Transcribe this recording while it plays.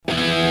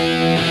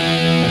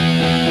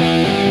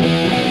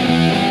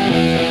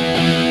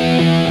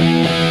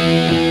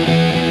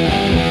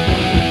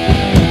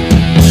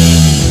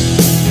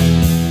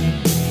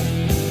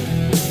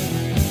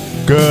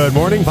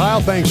morning,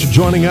 pile. Thanks for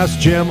joining us,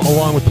 Jim,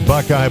 along with the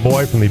Buckeye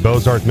Boy from the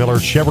Bozarth Miller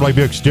Chevrolet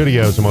Buick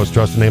Studios, the most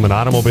trusted name in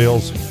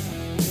automobiles.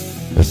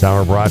 This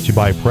hour brought to you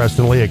by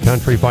Preston Lee at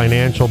Country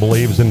Financial.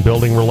 Believes in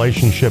building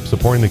relationships,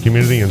 supporting the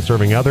community, and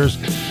serving others.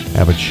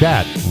 Have a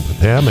chat with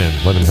him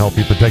and let him help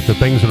you protect the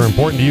things that are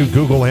important to you.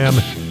 Google him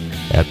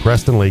at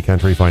Preston Lee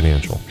Country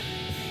Financial.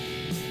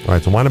 All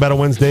right, so Wine About a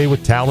Wednesday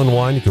with Talon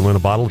Wine. You can win a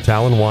bottle of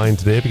Talon Wine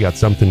today if you got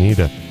something you need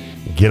to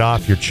get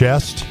off your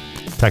chest.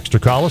 Text or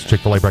call us.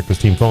 Chick-fil-A Breakfast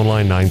Team phone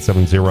line,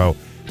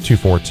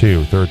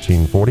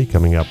 970-242-1340.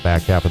 Coming up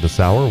back half of this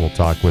hour, we'll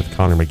talk with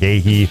Connor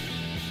McGahey,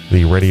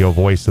 the radio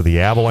voice of the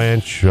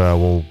Avalanche.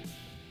 We'll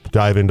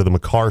dive into the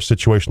McCarr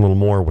situation a little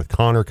more with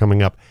Connor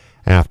coming up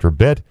after a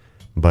bit.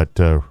 But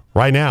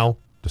right now,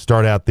 to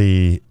start out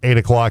the 8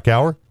 o'clock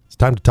hour, it's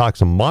time to talk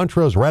some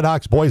Montrose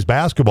Redhawks boys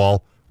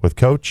basketball with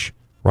Coach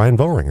Ryan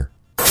Vohringer.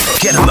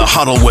 Get in the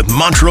huddle with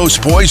Montrose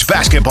boys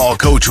basketball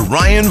coach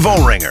Ryan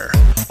Vohringer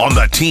on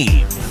the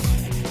team.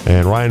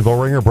 And Ryan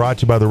Vohringer brought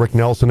to you by the Rick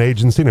Nelson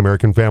Agency and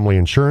American Family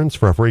Insurance.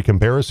 For a free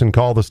comparison,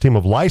 call this team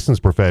of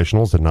licensed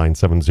professionals at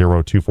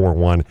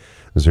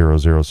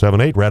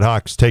 970-241-0078.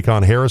 Redhawks take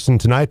on Harrison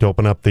tonight to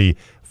open up the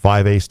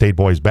 5A State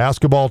Boys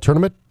Basketball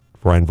Tournament.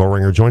 Ryan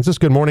Vohringer joins us.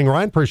 Good morning,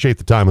 Ryan. Appreciate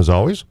the time as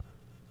always.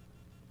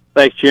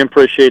 Thanks, Jim.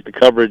 Appreciate the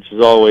coverage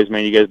as always,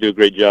 man. You guys do a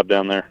great job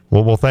down there.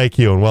 Well, thank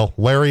you. And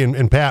Larry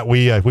and Pat,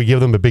 we give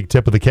them a big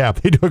tip of the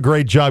cap. They do a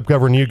great job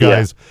covering you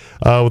guys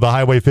with the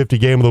Highway 50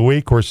 game of the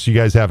week. Of course, you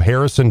guys have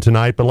Harrison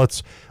tonight, but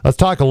let's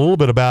talk a little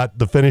bit about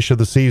the finish of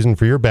the season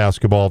for your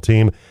basketball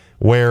team,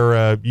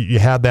 where you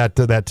had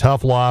that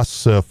tough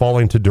loss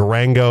falling to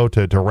Durango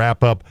to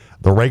wrap up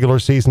the regular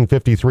season,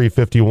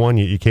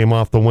 53-51. You came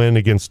off the win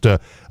against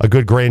a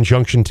good Grand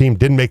Junction team.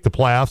 Didn't make the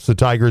playoffs. The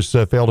Tigers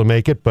failed to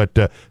make it,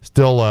 but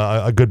still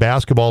a good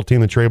basketball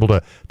team that you're able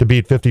to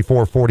beat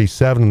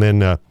 54-47 and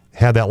then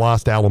had that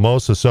loss to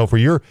Alamosa. So for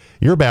your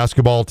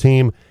basketball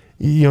team,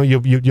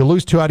 you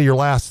lose 2 out of your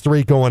last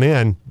 3 going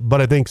in,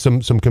 but I think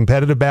some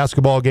competitive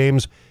basketball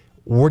games.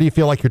 Where do you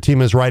feel like your team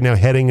is right now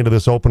heading into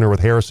this opener with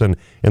Harrison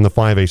in the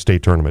 5A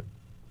state tournament?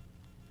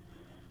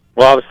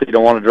 Well, obviously you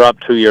don't want to drop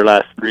 2 of your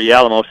last 3.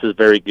 Alamosa is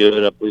very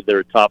good. I believe they're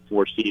a top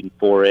 4 seed in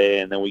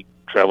 4A, and then we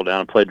traveled down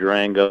and played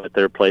Durango at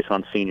their place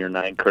on senior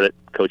night. Credit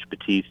Coach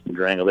Batiste and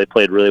Durango. They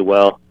played really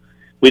well.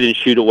 We didn't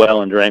shoot it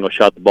well, and Durango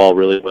shot the ball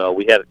really well.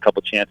 We had a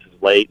couple chances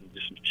late, and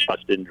just some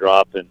shots didn't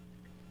drop, and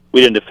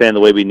we didn't defend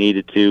the way we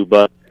needed to.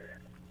 But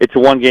it's a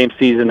one-game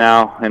season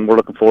now, and we're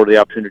looking forward to the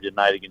opportunity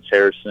tonight against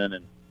Harrison,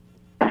 and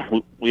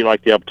we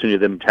like the opportunity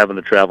of them having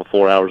to travel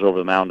 4 hours over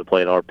the mountain to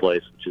play at our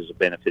place, which is a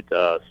benefit to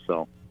us.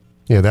 So,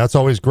 yeah, that's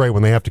always great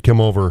when they have to come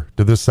over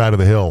to this side of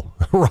the hill,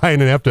 Ryan,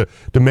 and have to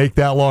make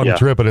that long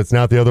trip, and it's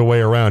not the other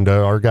way around.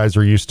 Our guys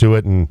are used to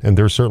it, and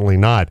they're certainly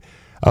not.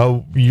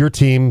 Your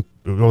team,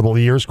 over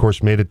the years, of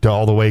course, made it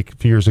all the way a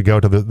few years ago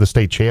to the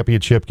state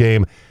championship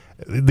game.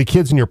 The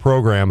kids in your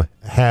program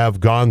have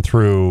gone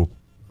through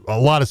a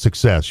lot of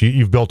success.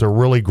 You've built a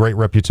really great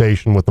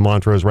reputation with the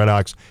Montrose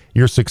Redhawks,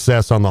 your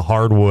success on the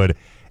hardwood.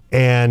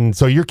 And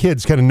so your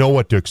kids kind of know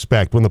what to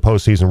expect when the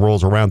postseason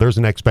rolls around. There's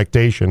an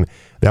expectation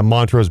that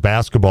Montrose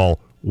basketball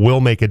will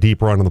make a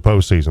deep run in the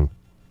postseason.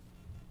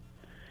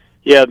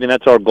 Yeah, I mean,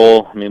 that's our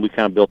goal. I mean, we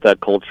kind of built that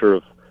culture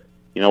of,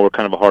 we're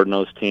kind of a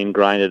hard-nosed team,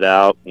 grind it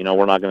out.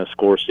 We're not going to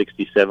score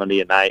 60,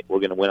 70 a night. We're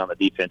going to win on the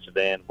defensive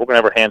end. We're going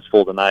to have our hands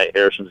full tonight.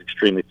 Harrison's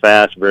extremely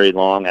fast, very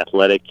long,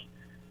 athletic,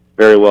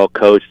 very well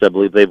coached. I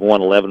believe they've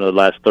won 11 of the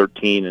last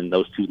 13, and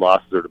those 2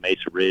 losses are to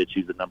Mesa Ridge,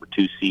 who's the number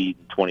 2 seed,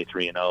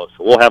 23-0. So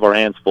we'll have our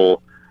hands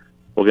full.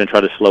 We're going to try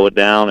to slow it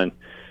down and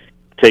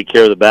take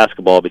care of the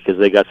basketball because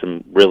they got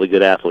some really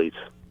good athletes.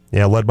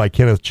 Yeah, led by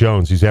Kenneth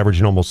Jones. He's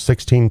averaging almost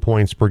 16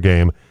 points per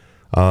game,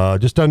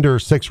 just under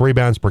 6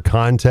 rebounds per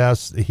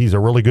contest. He's a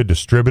really good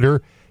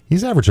distributor.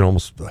 He's averaging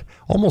almost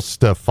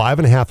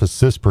 5.5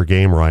 assists per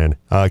game, Ryan.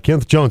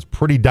 Kenneth Jones,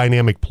 pretty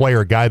dynamic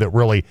player, a guy that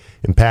really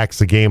impacts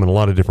the game in a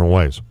lot of different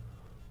ways.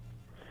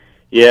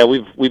 Yeah,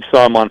 we've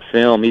saw him on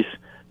film. He's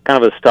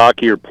kind of a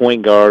stockier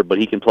point guard, but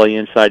he can play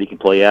inside, he can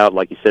play out.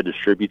 Like you said,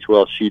 distributes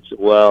well, shoots it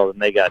well. And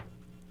they got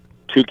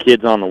 2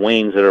 kids on the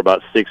wings that are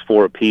about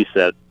 6'4" apiece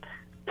that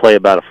play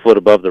about a foot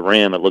above the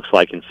rim, it looks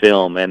like in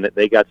film. And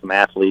they got some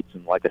athletes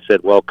and, like I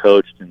said, well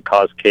coached and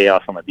cause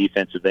chaos on the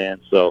defensive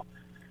end. So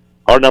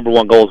our number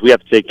one goal is we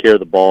have to take care of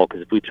the ball,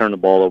 because if we turn the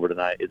ball over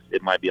tonight,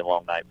 it might be a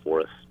long night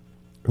for us.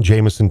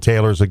 Jamison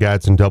Taylor's a guy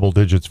that's in double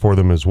digits for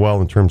them as well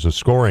in terms of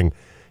scoring.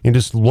 And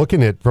just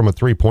looking at from a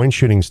three-point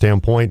shooting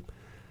standpoint,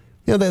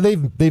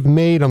 they've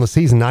made on the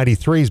season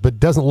 93s, but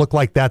doesn't look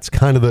like that's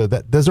kind of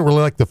that doesn't really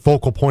like the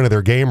focal point of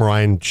their game,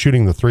 Ryan,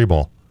 shooting the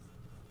 3-ball.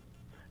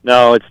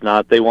 No, it's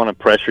not. They want to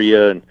pressure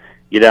you and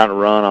get out and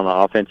run on the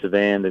offensive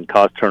end and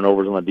cause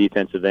turnovers on the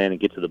defensive end and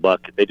get to the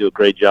bucket. They do a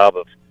great job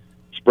of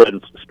spreading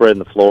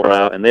the floor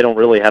out, and they don't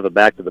really have a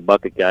back to the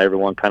bucket guy.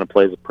 Everyone kind of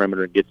plays a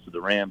perimeter and gets to the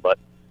rim, but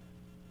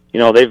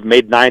they've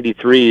made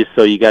 93s,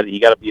 so you got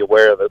to be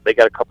aware of it. They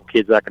got a couple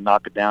kids that can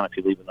knock it down if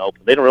you leave it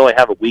open. They don't really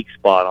have a weak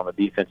spot on the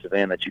defensive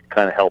end that you can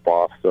kind of help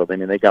off. So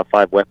they got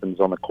 5 weapons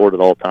on the court at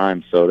all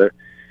times. So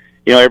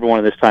everyone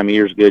at this time of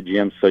year is good,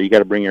 Jim. So you got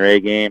to bring your A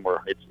game,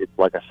 or it's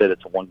like I said,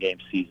 it's a 1-game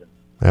season.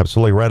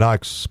 Absolutely.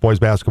 Redhawks boys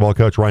basketball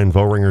coach Ryan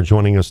Vohringer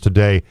joining us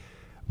today.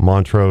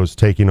 Montrose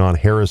taking on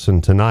Harrison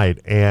tonight.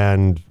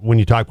 And when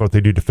you talk about what they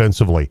do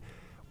defensively,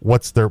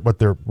 what do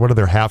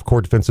their half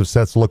court defensive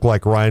sets look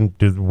like, Ryan?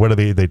 What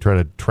do they try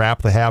to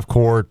trap the half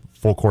court,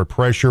 full court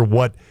pressure?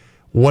 What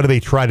do they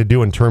try to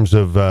do in terms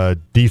of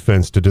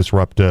defense to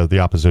disrupt the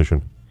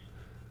opposition?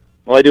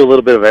 Well, I do a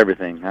little bit of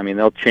everything. I mean,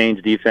 they'll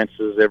change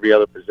defenses every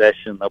other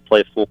possession. They'll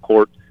play full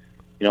court,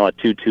 a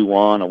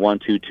 2-2-1, a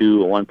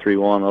 1-2-2, a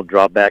 1-3-1. They'll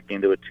drop back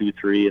into a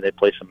 2-3, and they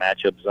play some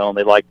matchup zone.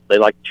 They like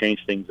to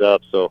change things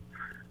up. So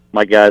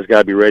my guys got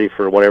to be ready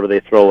for whatever they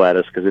throw at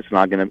us, because it's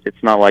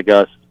not like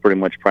us. It's pretty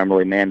much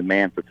primarily man to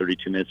man for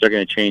 32 minutes. They're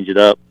going to change it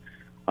up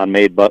on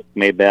made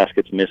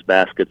baskets, missed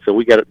baskets. So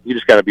we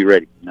just got to be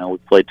ready.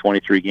 We've played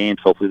 23 games.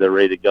 Hopefully they're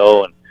ready to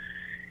go and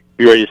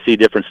be ready to see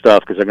different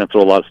stuff, because they're going to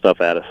throw a lot of stuff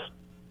at us.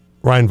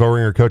 Ryan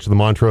Vohringer, coach of the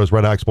Montrose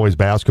Redhawks boys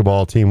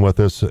basketball team, with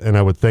us. And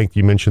I would think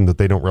you mentioned that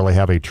they don't really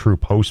have a true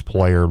post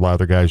player. A lot of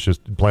the guys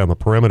just play on the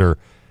perimeter.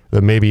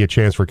 That may be a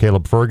chance for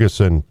Caleb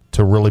Ferguson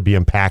to really be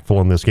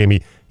impactful in this game.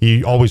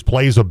 He always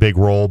plays a big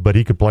role, but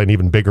he could play an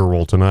even bigger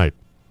role tonight.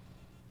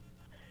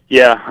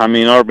 Yeah, I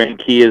mean, our main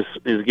key is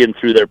getting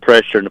through their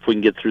pressure, and if we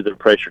can get through their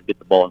pressure and get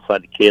the ball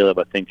inside to Caleb,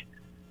 I think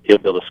he'll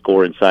be able to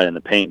score inside in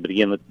the paint. But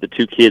again, the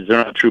two kids,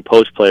 they're not true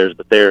post players,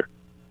 but they're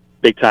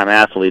big-time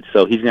athletes,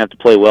 so he's going to have to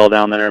play well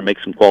down there and make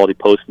some quality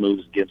post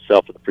moves, get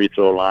himself to the free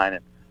throw line,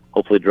 and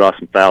hopefully draw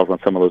some fouls on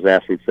some of those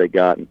athletes they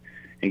got, and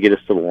get us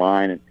to the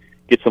line and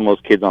get some of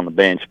those kids on the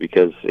bench,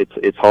 because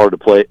it's hard to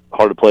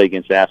play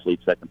against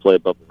athletes that can play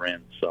above the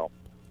rim. So,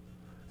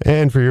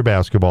 and for your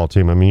basketball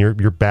team, I mean, your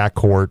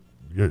backcourt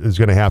is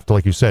going to have to,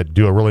 like you said,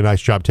 do a really nice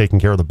job taking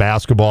care of the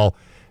basketball,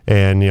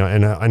 and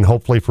and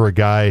hopefully for a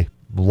guy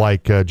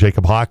like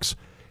Jacob Hawks,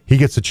 he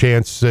gets a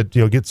chance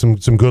to get some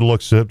good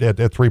looks at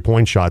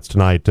 3-point shots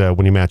tonight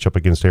when you match up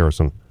against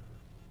Harrison.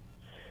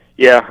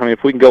 Yeah, I mean,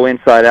 if we can go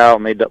inside out,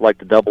 and they'd like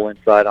to double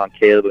inside on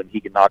Caleb, and he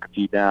can knock a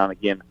few down.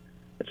 Again,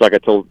 it's like I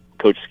told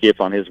Coach Skiff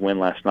on his win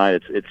last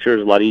night. It sure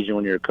is a lot easier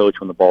when you're a coach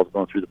when the ball's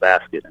going through the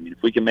basket. I mean,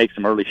 if we can make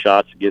some early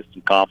shots and get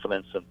some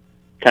confidence and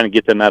kind of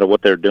get them out of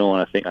what they're doing,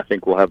 I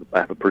think we'll have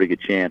a pretty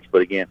good chance.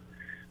 But again,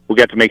 we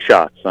got to make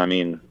shots. I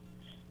mean,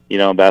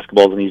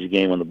 basketball's an easy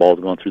game when the ball's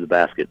going through the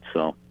basket.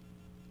 So.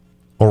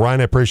 Well,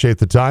 Ryan, I appreciate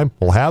the time.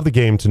 We'll have the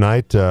game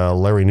tonight.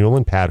 Larry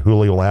Newland, Pat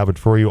Hooley will have it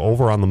for you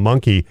over on the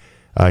Monkey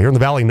here in the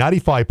Valley,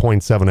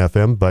 95.7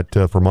 FM.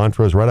 But for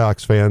Montrose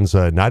Redhawks fans,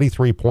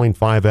 93.5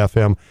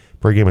 FM.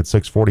 Pregame at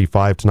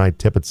 6:45 tonight.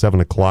 Tip at 7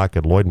 o'clock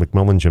at Lloyd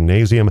McMillan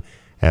Gymnasium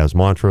as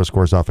Montrose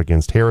scores off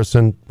against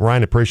Harrison.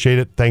 Ryan, appreciate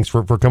it. Thanks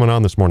for coming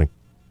on this morning.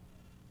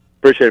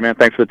 Appreciate it, man.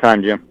 Thanks for the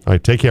time, Jim. All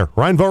right, take care.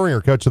 Ryan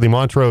Vohringer, coach of the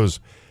Montrose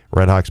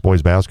Redhawks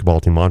boys basketball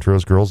team.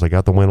 Montrose girls, they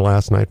got the win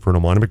last night.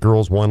 Fernand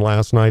girls won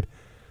last night.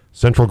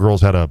 Central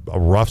girls had a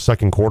rough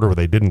second quarter where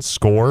they didn't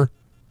score,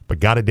 but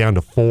got it down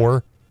to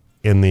 4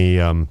 in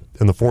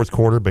the fourth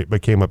quarter,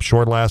 but came up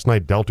short last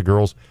night. Delta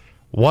girls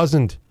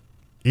wasn't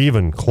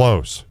even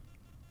close,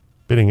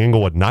 beating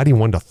Inglewood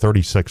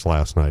 91-36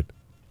 last night.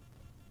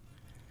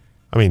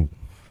 I mean,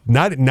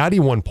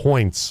 91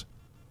 points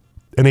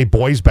in a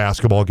boys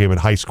basketball game in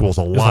high school is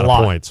a lot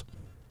of points.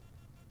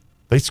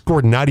 They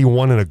scored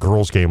 91 in a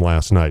girls game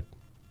last night.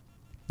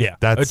 Yeah,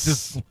 that's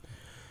just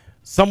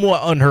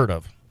somewhat unheard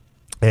of.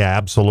 Yeah,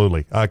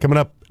 absolutely. Coming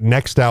up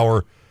next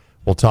hour,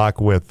 we'll talk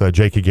with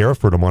Jake Aguirre,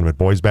 for the Monument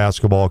boys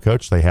basketball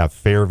coach. They have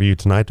Fairview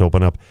tonight to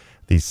open up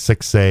the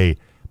 6A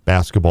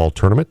basketball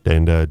tournament.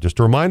 And just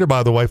a reminder,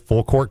 by the way,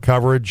 full court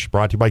coverage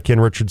brought to you by Ken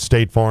Richards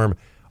State Farm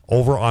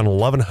over on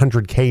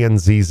 1100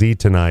 KNZZ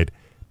tonight.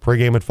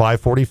 Pre-game at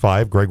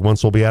 5:45. Greg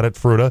Wentz will be out at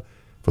Fruita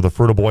for the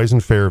Fruita boys in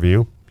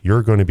Fairview.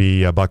 You're going to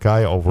be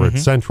Buckeye over at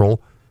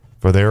Central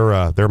for their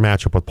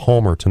matchup with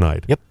Palmer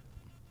tonight. Yep.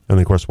 And,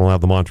 of course, we'll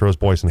have the Montrose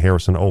boys and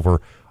Harrison over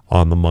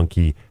on the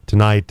Monkey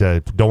tonight.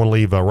 Don't want to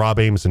leave Rob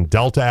Ames and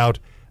Delta out.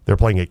 They're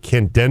playing at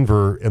Kent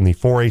Denver in the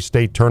 4A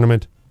state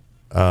tournament.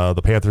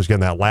 The Panthers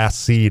getting that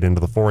last seed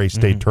into the 4A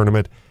state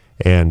tournament.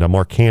 And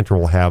Mark Cantor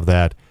will have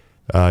that.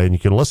 And you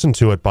can listen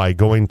to it by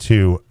going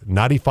to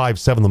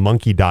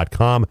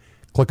 957themonkey.com.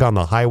 Click on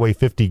the Highway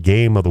 50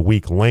 Game of the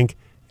Week link.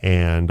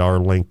 And our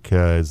link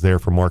is there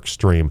for Mark's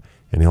stream.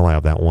 And he'll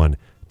have that one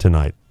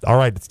tonight. All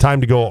right, it's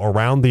time to go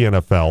around the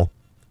NFL.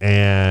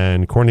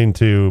 And according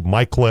to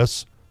Mike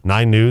Kliss,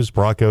 9 News,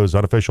 Broncos'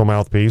 unofficial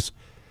mouthpiece,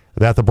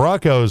 that the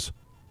Broncos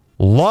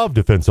love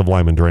defensive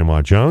lineman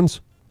Draymond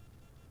Jones,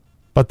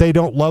 but they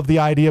don't love the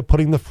idea of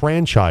putting the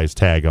franchise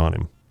tag on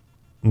him.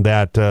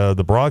 That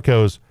the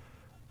Broncos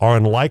are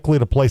unlikely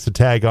to place a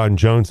tag on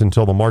Jones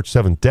until the March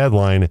 7th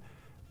deadline,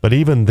 but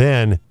even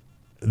then,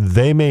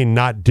 they may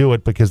not do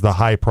it because of the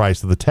high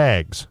price of the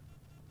tags.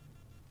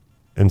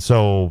 And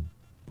so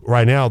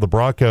right now, the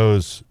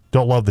Broncos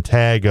don't love the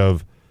tag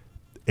of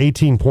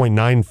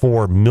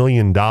 $18.94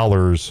 million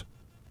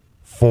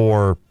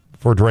for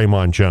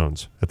Draymond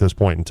Jones at this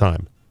point in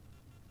time.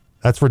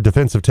 That's for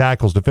defensive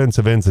tackles.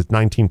 Defensive ends at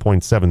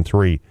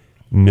 $19.73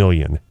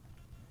 million.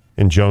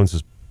 and Jones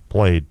has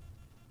played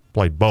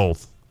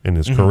both in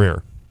his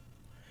career.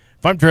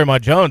 If I'm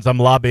Draymond Jones, I'm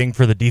lobbying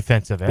for the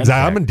defensive end.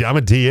 I'm a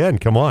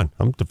DN. Come on.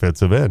 I'm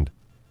defensive end.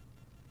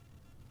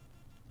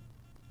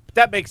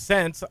 That makes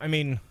sense. I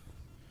mean,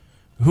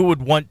 who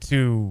would want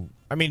to...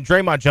 I mean,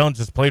 Draymond Jones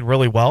has played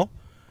really well.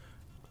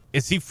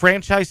 Is he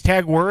franchise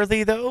tag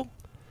worthy, though?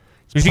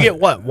 Because you get,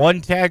 what,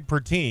 1 tag per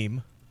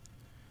team.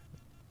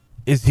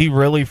 Is he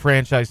really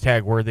franchise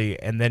tag worthy?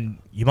 And then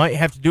you might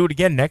have to do it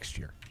again next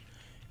year.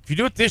 If you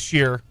do it this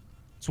year,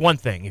 it's one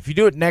thing. If you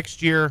do it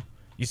next year,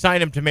 you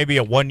sign him to maybe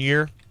a 1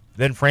 year,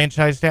 then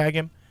franchise tag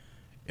him,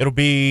 it'll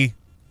be...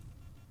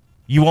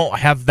 You won't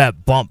have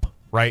that bump,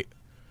 right?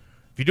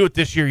 If you do it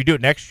this year, you do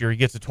it next year, he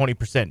gets a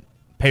 20%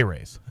 pay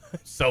raise.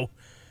 So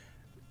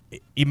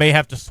you may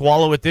have to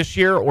swallow it this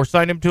year or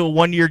sign him to a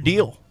 1 year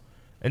deal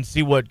and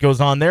see what goes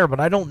on there. But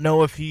I don't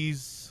know if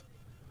he's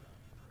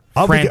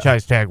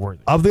franchise tag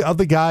worthy. Of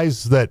the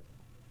guys that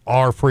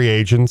are free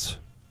agents,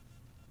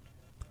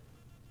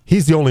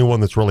 he's the only one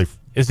that's really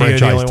Is he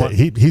the only one?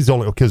 He's the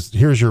only, because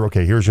here's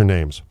your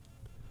names: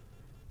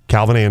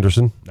 Calvin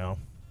Anderson, No.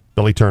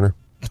 Billy Turner,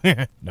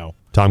 No.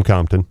 Tom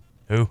Compton,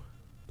 Who?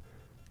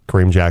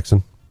 Kareem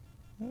Jackson.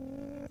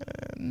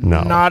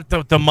 No, Not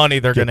the money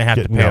they're going to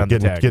have to pay on the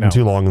tag. Getting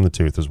too long in the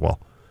tooth as well.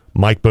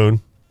 Mike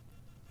Boone,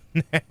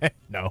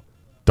 No.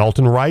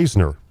 Dalton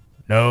Reisner,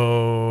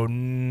 No.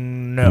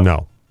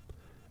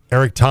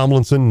 Eric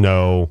Tomlinson,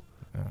 no.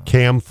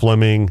 Cam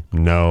Fleming,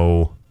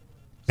 no.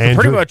 So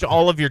pretty much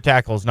all of your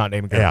tackles not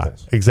naming Yeah,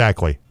 tackles.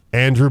 exactly.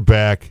 Andrew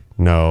Beck,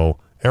 no.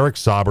 Eric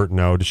Saubert,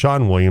 no.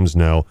 Deshaun Williams,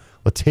 no.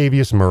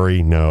 Latavius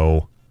Murray,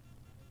 no.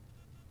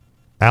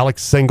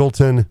 Alex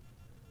Singleton,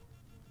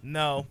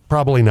 No.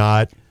 probably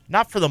not.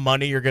 Not for the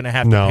money you're going to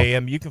have No. to pay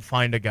him. You can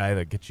find a guy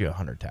that gets you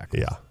 100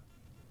 tackles. Yeah.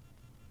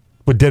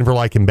 Would Denver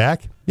like him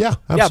back? Yeah,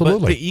 absolutely. Yeah,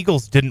 but the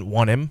Eagles didn't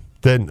want him.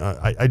 Then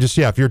I just,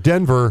 if you're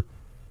Denver,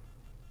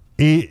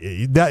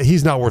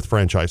 he's not worth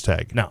franchise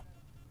tag. No.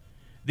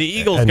 The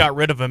Eagles got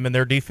rid of him, and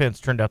their defense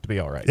turned out to be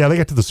all right. Yeah, they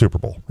got to the Super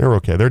Bowl. They're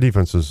okay. Their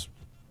defense is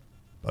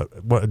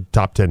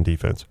top 10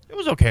 defense. It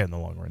was okay in the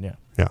long run, yeah.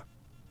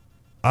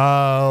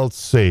 Yeah. Let's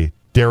see.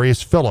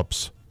 Darius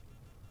Phillips.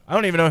 I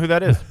don't even know who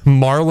that is.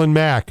 Marlon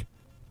Mack.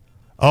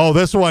 Oh,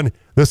 this one.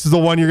 This is the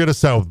one you're going to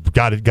say.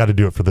 Got to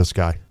do it for this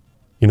guy.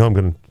 You know, I'm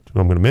going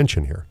to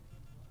mention here.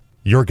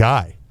 Your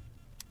guy,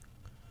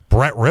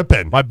 Brett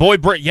Rippon. My boy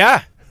Brett,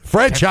 yeah.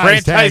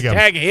 Franchise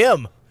tag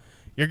him.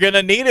 You're going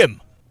to need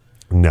him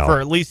No.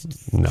 for at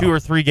least 2 or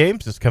 3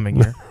 games this coming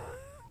year.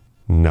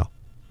 No.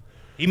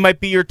 He might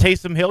be your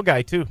Taysom Hill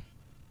guy, too.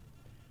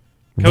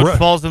 Coach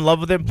falls in love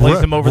with him, plays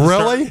him over the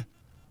Really?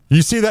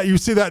 start. You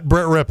see that,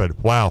 Brett Rippon?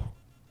 Wow.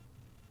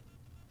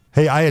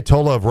 Hey,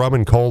 Ayatollah of rum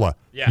and cola.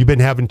 Yeah. You've been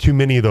having too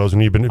many of those,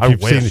 and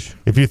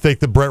if you think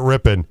that Brett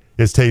Rippon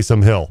is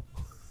Taysom Hill.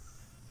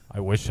 I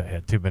wish I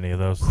had too many of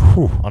those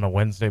Whew. on a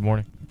Wednesday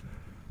morning.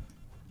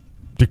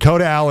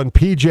 Dakota Allen,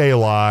 PJ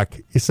Locke,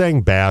 he's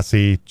saying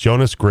Bassey,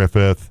 Jonas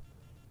Griffith.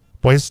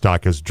 Boy, his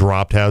stock has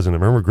dropped, hasn't it?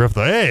 Remember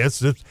Griffith? Hey,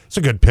 it's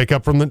a good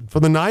pickup for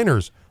the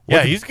Niners.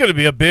 Yeah, he's going to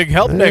be a big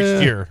help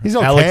next year. He's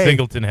okay. Alex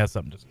Singleton has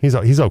something to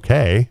say. He's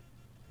okay.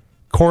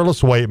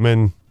 Corliss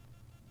Waitman,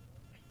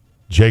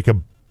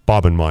 Jacob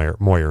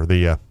Moyer,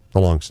 the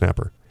long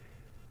snapper.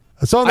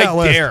 It's on that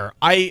list.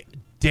 I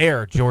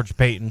dare George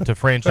Payton to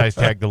franchise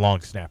tag the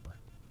long snapper.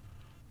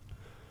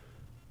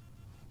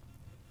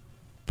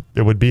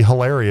 It would be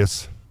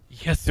hilarious.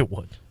 Yes, it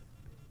would.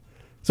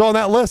 So on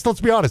that list,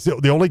 let's be honest,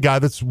 the only guy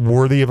that's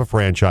worthy of a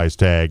franchise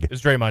tag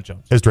It's Draymond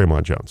Jones. is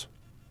Draymond Jones.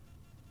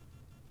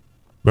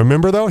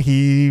 Remember, though,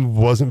 he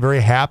wasn't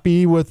very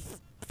happy with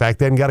the fact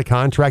that he hadn't got a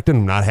contract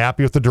and not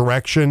happy with the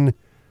direction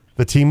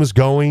the team was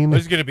going.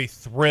 He's going to be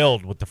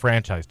thrilled with the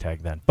franchise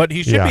tag then. But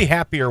he should be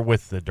happier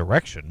with the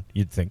direction,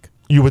 you'd think.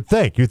 You would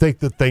think. You think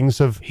that things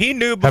have He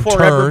knew before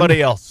turned.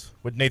 everybody else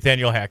with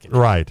Nathaniel Hackett.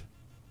 Right.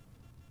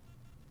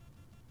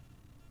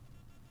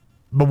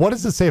 But what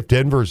does it say if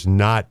Denver's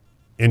not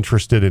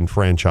interested in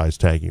franchise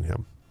tagging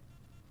him?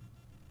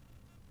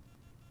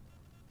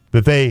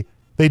 That they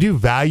do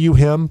value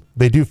him.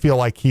 They do feel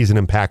like he's an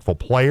impactful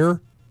player.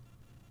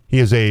 He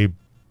is a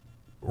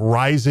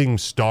rising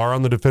star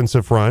on the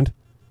defensive front.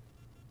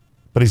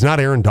 But he's not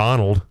Aaron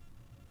Donald.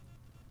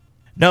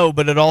 No,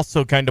 but it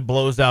also kind of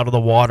blows out of the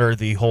water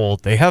the whole,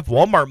 they have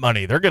Walmart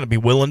money. They're going to be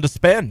willing to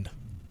spend.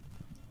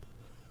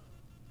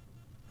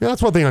 Yeah,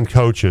 that's one thing on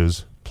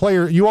coaches.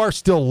 Player, you are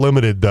still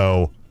limited,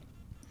 though.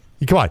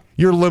 Come on,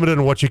 you're limited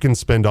in what you can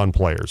spend on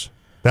players.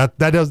 That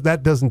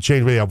doesn't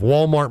change whether you have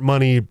Walmart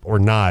money or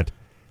not.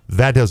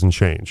 That doesn't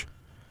change.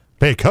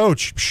 Pay a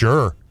coach,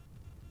 sure.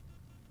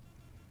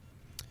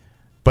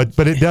 But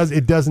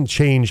it doesn't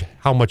change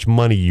how much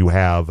money you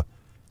have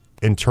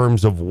in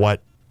terms of what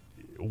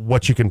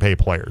you can pay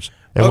players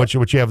and what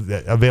you have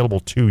available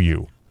to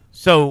you.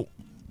 So,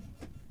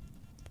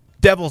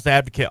 devil's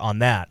advocate on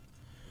that.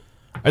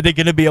 Are they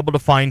going to be able to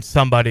find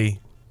somebody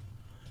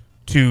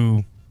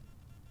to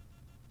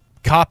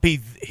copy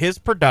his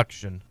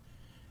production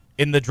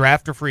in the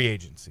draft or free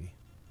agency?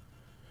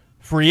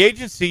 Free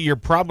agency, you're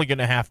probably going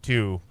to have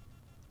to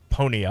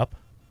pony up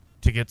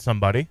to get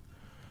somebody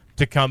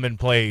to come and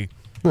play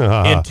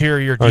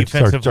interior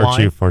defensive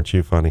line. Aren't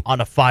you funny? On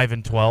a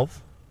 5-12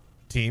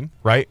 team,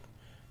 right?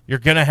 You're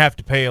going to have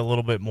to pay a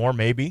little bit more,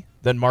 maybe,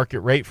 than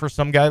market rate for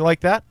some guy like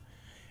that.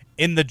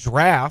 In the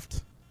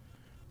draft,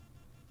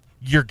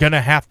 you're going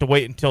to have to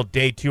wait until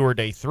day 2 or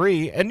day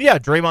 3. And, yeah,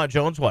 Draymond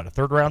Jones, a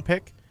third-round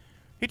pick?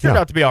 He turned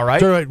out to be all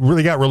right.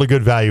 Really got really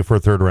good value for a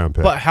third-round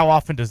pick. But how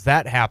often does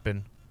that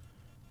happen?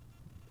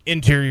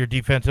 Interior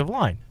defensive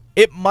line.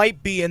 It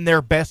might be in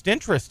their best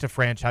interest to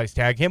franchise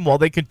tag him while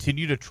they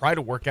continue to try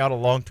to work out a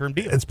long-term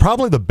deal. It's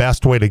probably the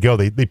best way to go.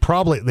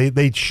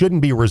 They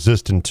shouldn't be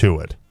resistant to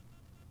it.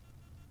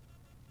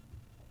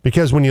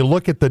 Because when you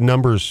look at the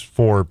numbers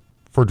for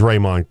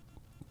Draymond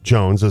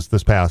Jones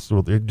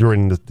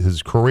during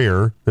his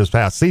career, this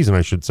past season,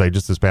 I should say,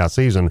 just this past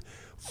season,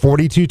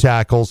 42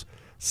 tackles,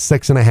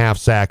 6.5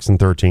 sacks in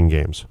 13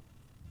 games.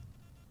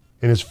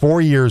 In his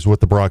 4 years with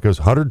the Broncos,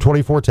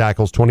 124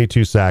 tackles,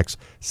 22 sacks,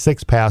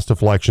 6 pass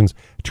deflections,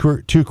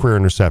 2 career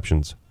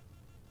interceptions.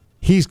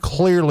 He's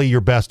clearly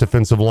your best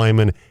defensive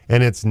lineman,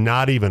 and it's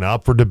not even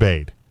up for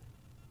debate.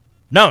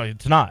 No,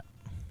 it's not.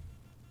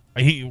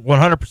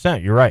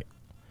 100%, you're right.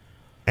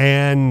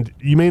 And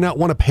you may not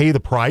want to pay the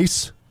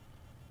price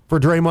for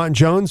Draymond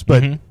Jones,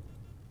 but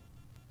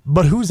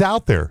who's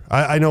out there?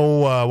 I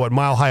know what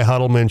Mile High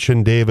Huddle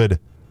mentioned, David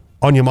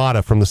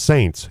Onyemata from the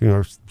Saints.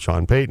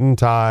 Sean Payton,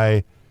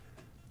 Ty.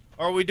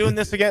 Are we doing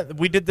this again?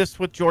 We did this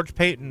with George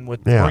Payton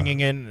with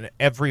bringing in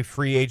every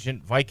free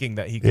agent Viking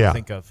that he could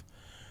think of.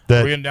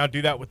 Are we going to now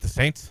do that with the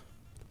Saints?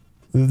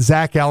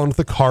 Zach Allen with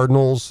the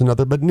Cardinals,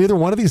 but neither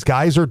one of these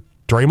guys are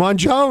Draymond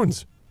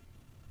Jones.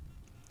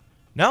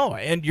 No,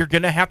 and you're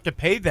going to have to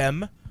pay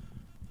them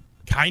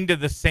kind of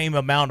the same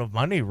amount of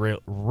money,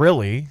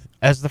 really,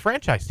 as the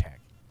franchise tag.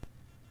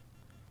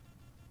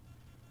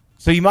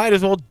 So you might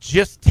as well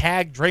just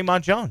tag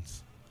Draymond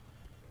Jones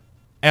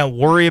and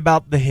worry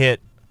about the hit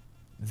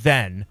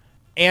then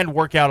and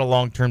work out a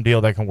long-term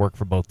deal that can work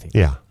for both teams.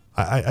 Yeah.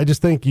 I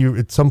just think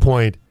at some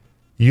point,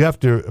 you have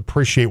to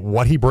appreciate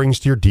what he brings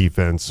to your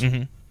defense,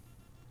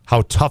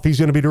 how tough he's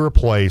going to be to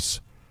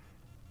replace,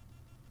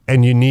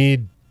 and you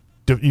need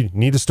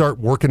to start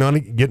working on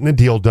it, getting a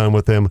deal done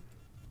with him.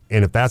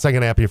 And if that's not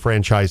going to happen, you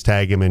franchise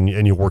tag him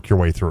and you work your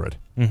way through it.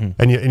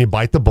 And you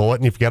bite the bullet,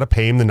 and if you got to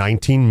pay him the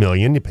 $19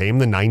 million, you pay him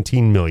the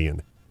 $19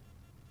 million.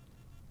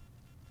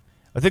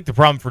 I think the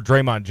problem for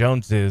Draymond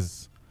Jones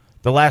is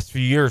the last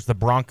few years the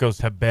Broncos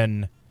have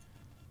been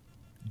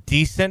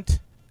decent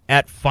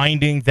at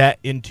finding that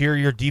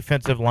interior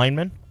defensive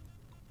lineman,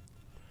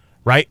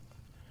 right?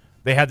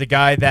 They had the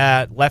guy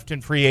that left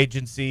in free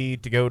agency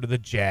to go to the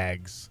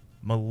Jags,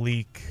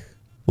 Malik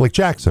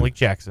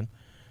Jackson.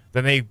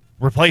 Then they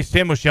replaced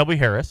him with Shelby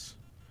Harris.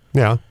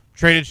 Yeah.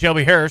 Traded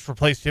Shelby Harris,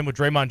 replaced him with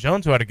Draymond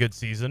Jones, who had a good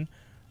season.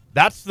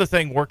 That's the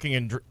thing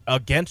working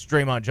against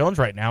Draymond Jones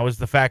right now is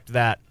the fact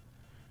that,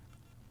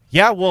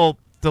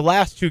 the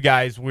last 2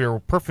 guys we were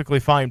perfectly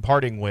fine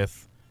parting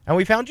with, and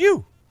we found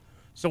you.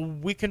 So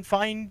we can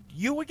find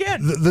you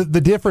again.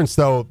 The difference,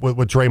 though, with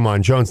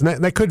Draymond Jones,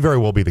 and that could very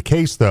well be the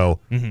case,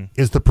 though,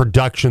 is the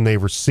production they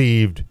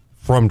received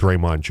from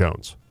Draymond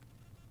Jones.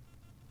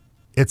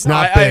 It's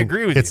not. I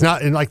agree with you. It's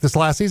not like this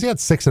last season. He had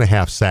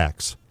 6.5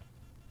 sacks.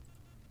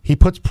 He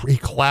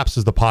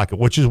collapses the pocket,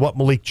 which is what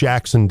Malik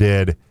Jackson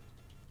did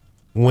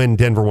when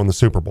Denver won the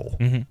Super Bowl,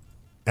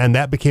 and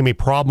that became a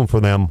problem for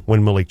them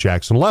when Malik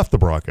Jackson left the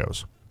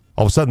Broncos.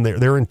 All of a sudden,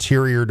 their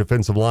interior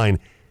defensive line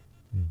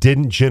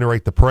didn't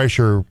generate the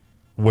pressure,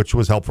 which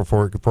was helpful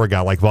for a guy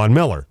like Von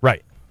Miller,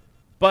 right?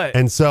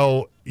 And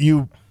so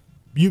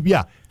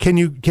can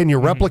you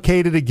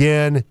replicate it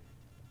again?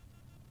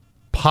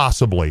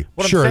 Possibly.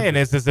 What I'm saying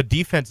is, as a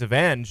defensive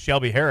end,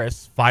 Shelby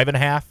Harris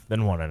 5.5,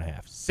 then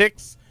 1.5,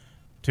 6,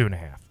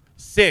 2.5,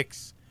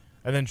 6,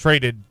 and then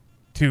traded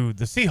to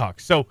the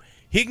Seahawks. So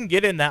he can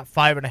get in that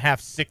 5.5,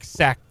 6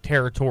 sack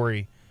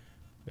territory.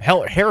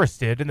 Harris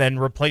did, and then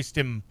replaced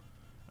him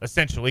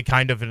essentially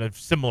kind of in a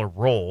similar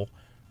role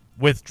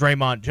with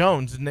Draymond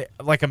Jones. And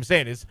like I'm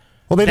saying is,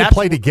 they didn't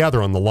play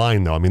together on the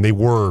line though. I mean,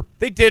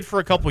 they did for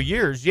a couple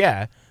years,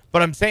 yeah.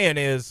 But I'm saying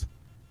is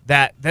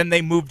that then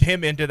they moved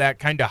him into that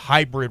kind of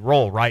hybrid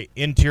role, right?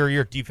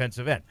 Interior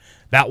defensive end.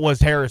 That was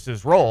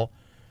Harris's role.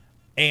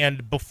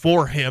 And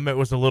before him, it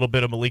was a little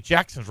bit of Malik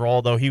Jackson's role,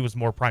 although he was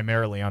more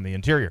primarily on the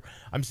interior.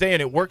 I'm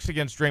saying it works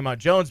against Draymond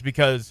Jones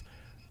because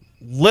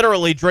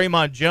literally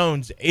Draymond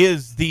Jones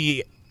is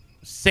the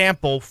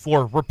sample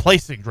for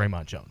replacing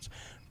Draymond Jones.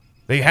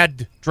 They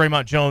had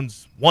Draymond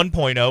Jones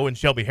 1.0 and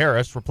Shelby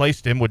Harris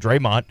replaced him with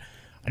Draymond,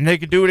 and they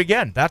could do it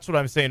again. That's what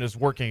I'm saying is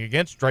working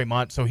against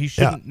Draymond, so he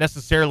shouldn't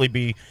necessarily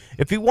be,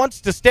 if he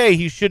wants to stay,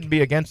 he shouldn't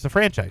be against the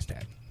franchise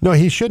tag. No,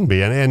 he shouldn't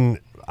be. And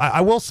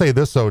I will say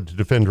this, though, to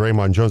defend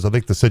Draymond Jones, I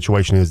think the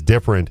situation is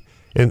different.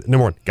 And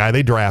number one, guy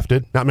they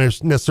drafted, not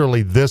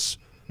necessarily this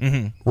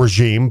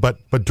regime, but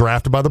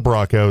drafted by the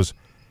Broncos,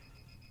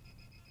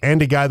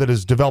 and a guy that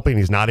is developing.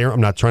 He's not I'm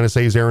not trying to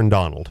say he's Aaron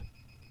Donald,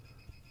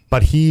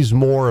 but he's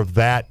more of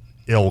that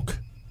ilk,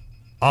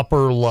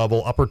 upper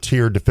level, upper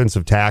tier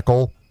defensive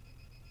tackle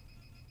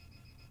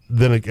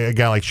than a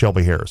guy like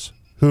Shelby Harris,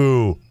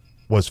 who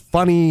was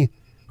funny,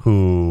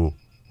 who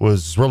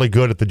was really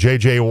good at the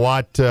J.J.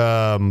 Watt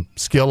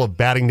skill of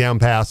batting down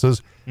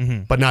passes,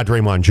 but not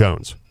Draymond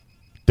Jones.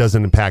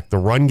 Doesn't impact the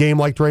run game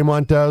like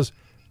Draymond does.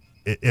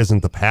 It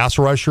isn't the pass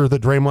rusher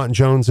that Draymond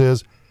Jones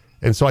is.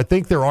 And so I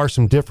think there are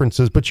some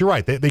differences, but you're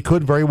right. They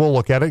could very well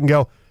look at it and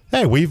go,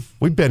 hey, we've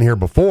been here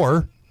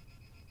before.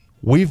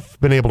 We've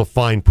been able to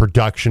find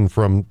production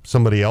from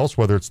somebody else,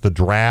 whether it's the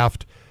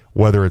draft,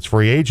 whether it's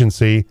free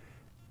agency,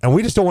 and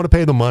we just don't want to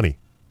pay the money.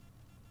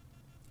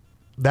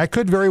 That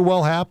could very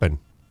well happen.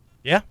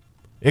 Yeah,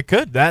 it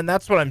could. And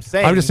that's what I'm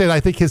saying. I'm just saying I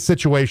think his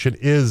situation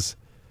is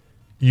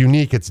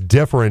unique. It's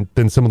different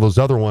than some of those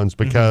other ones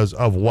because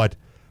of what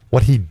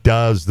he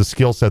does, the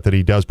skill set that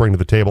he does bring to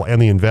the table,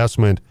 and the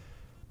investment.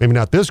 Maybe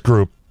not this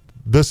group,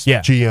 this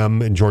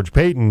GM and George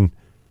Payton,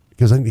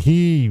 because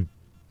he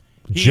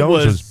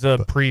Jones was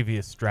a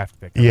previous draft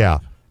pick. Yeah,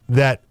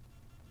 that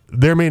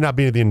there may not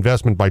be the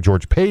investment by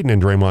George Payton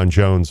and Draymond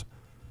Jones,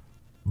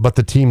 but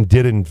the team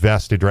did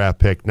invest a draft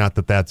pick. Not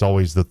that that's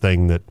always the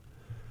thing that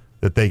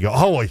they go,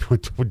 oh,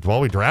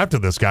 we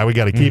drafted this guy, we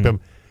got to keep him.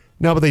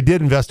 No, but they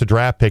did invest a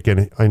draft pick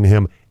in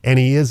him, and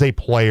he is a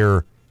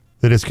player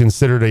that is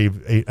considered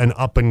an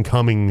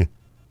up-and-coming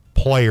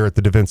player at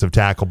the defensive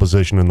tackle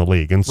position in the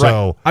league. And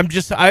so I'm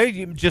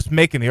just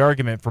making the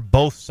argument for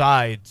both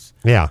sides.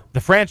 Yeah. The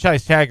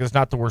franchise tag is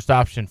not the worst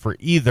option for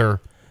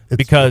either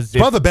because it's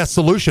probably the best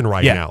solution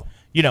right now.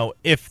 You know,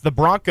 if the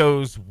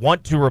Broncos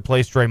want to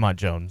replace Draymond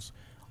Jones,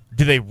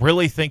 do they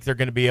really think they're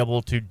going to be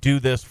able to do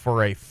this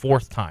for a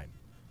fourth time?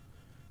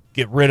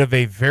 Get rid of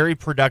a very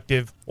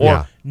productive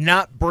or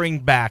not bring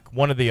back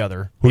one or the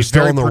other. Who's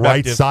still on the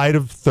right side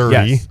of 30.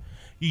 Yes.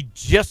 He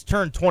just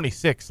turned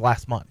 26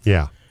 last month.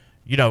 Yeah.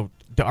 You know,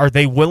 are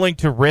they willing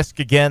to risk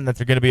again that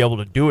they're going to be able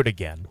to do it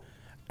again?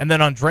 And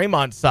then on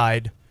Draymond's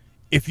side,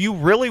 if you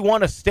really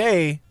want to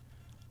stay,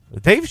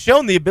 they've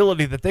shown the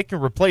ability that they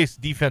can replace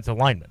defensive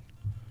linemen.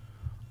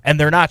 And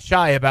they're not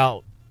shy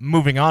about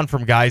moving on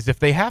from guys if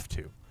they have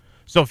to.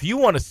 So if you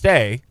want to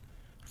stay,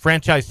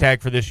 franchise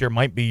tag for this year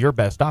might be your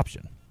best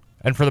option.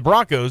 And for the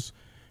Broncos,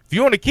 if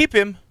you want to keep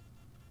him,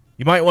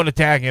 you might want to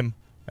tag him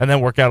and then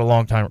work out a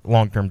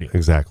long-term deal.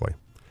 Exactly.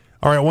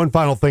 All right, one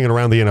final thing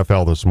around the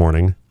NFL this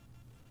morning.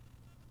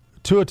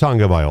 Tua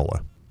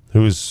Tagovailoa,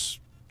 who's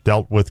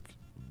dealt with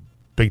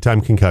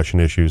big-time concussion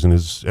issues in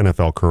his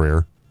NFL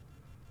career,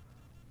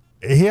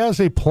 he has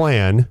a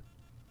plan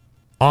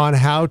on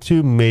how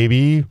to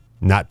maybe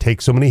not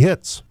take so many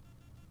hits,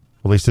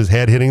 at least his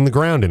head hitting the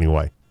ground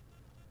anyway,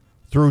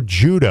 through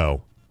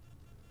judo.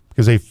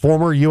 Because a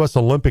former U.S.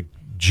 Olympic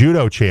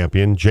judo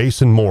champion,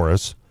 Jason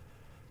Morris,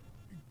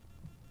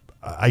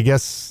 I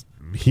guess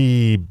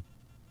he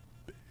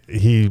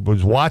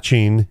was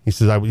watching, he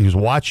says he was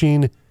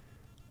watching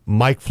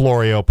Mike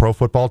Florio, Pro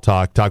Football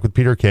Talk with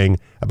Peter King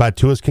about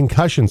Tua's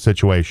concussion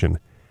situation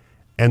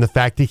and the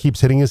fact he keeps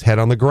hitting his head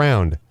on the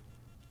ground.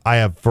 I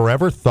have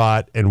forever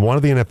thought and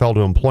wanted the NFL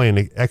to employ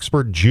an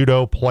expert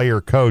judo player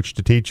coach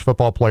to teach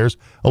football players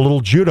a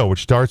little judo,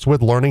 which starts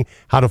with learning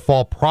how to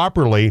fall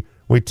properly.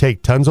 We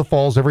take tons of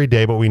falls every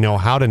day, but we know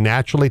how to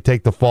naturally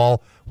take the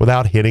fall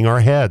without hitting our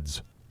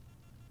heads.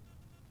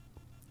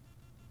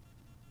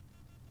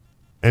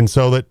 And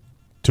so that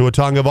Tua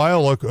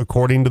Tagovailoa,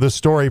 according to this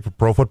story for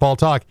Pro Football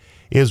Talk,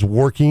 is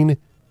working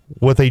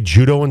with a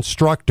judo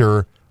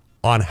instructor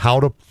on how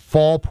to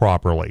fall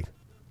properly.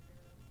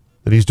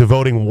 That he's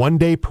devoting 1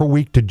 day per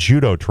week to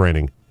judo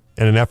training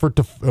in an effort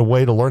to a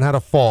way to learn how to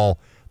fall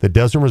that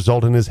doesn't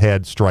result in his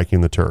head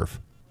striking the turf.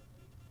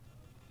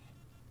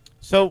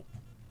 So,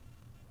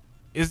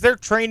 is there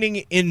training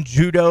in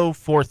judo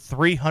for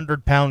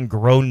 300-pound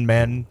grown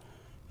men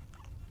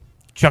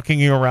chucking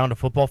you around a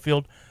football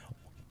field?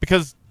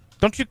 Because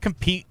don't you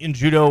compete in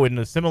judo in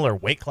a similar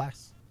weight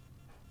class?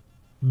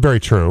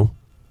 Very true.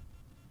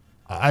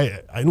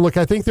 I look,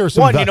 I think there's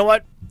some... you know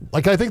what?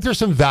 Like, I think there's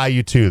some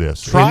value to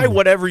this. Try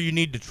whatever you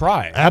need to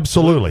try.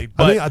 Absolutely.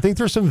 I think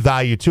there's some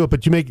value to it,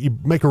 but you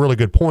make a really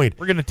good point.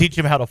 We're going to teach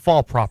him how to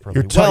fall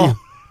properly.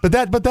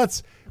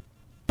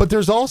 But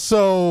there's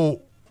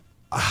also,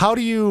 how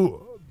do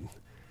you,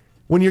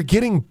 when you're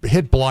getting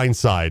hit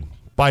blindside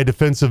by a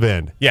defensive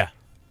end? Yeah.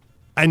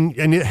 And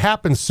it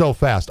happens so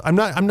fast. I'm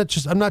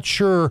not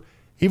sure,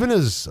 even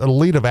as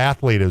elite of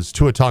athlete as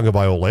Tua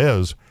Tagovailoa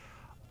is,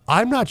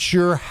 I'm not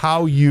sure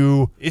how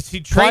you is he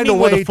training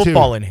with a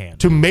football in hand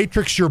to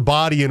matrix your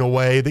body in a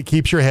way that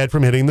keeps your head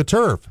from hitting the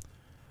turf.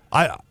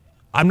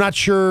 I'm not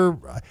sure.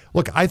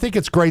 Look, I think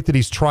it's great that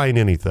he's trying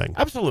anything.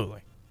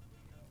 Absolutely.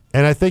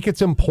 And I think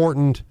it's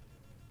important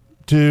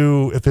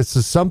to, if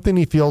it's something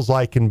he feels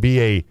like can be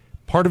a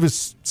part of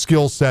his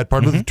skill set,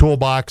 part of the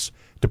toolbox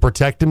to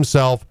protect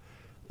himself.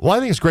 Well, I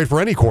think it's great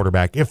for any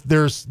quarterback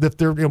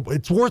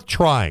it's worth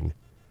trying.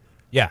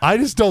 Yeah. I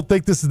just don't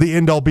think this is the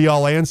end-all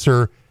be-all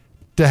answer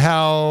to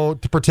how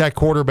to protect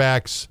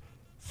quarterbacks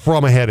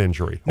from a head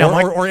injury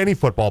or any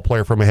football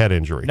player from a head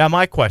injury. Now,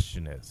 my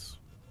question is,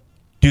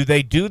 do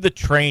they do the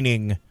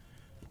training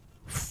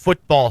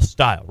football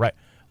style, right?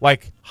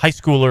 Like high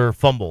schooler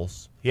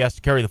fumbles, he has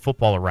to carry the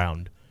football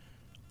around.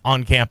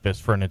 on campus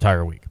for an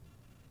entire week.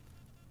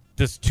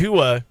 Does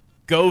Tua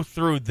go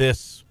through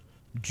this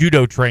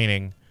judo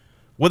training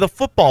with a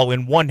football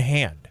in one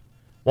hand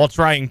while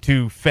trying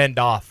to fend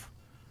off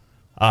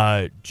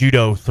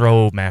judo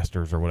throw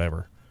masters or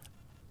whatever?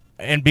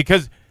 And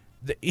because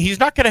he's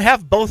not going to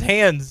have both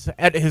hands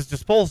at his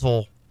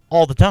disposal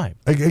all the time.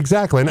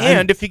 Exactly.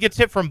 And if he gets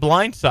hit from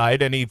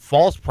blindside and he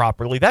falls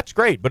properly, that's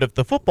great. But if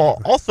the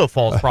football also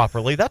falls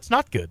properly, that's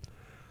not good.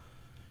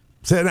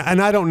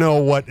 And I don't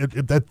know what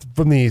that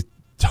from the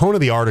tone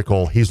of the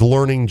article, he's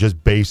learning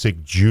just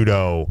basic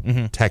judo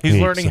techniques.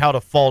 He's learning how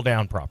to fall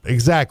down properly.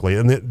 Exactly.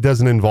 And it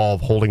doesn't involve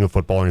holding a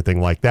football or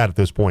anything like that at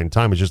this point in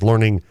time. It's just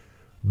learning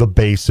the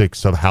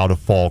basics of how to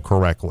fall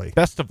correctly.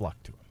 Best of luck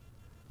to him.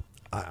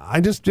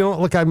 I just,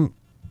 look, I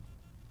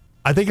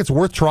think it's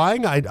worth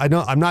trying. I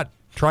know I'm not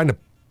trying to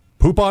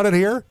poop on it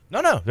here.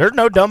 No, there's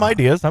no dumb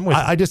ideas. I'm with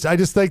you. I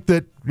just think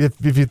that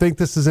if you think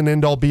this is an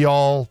end all be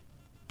all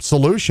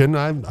solution,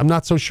 I'm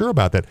not so sure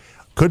about that.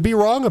 Could be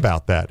wrong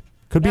about that.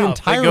 Could be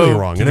entirely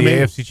wrong. To the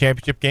AFC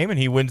Championship game and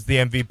he wins the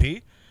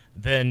MVP,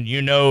 then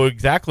you know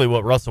exactly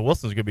what Russell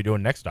Wilson's going to be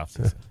doing next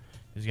offseason.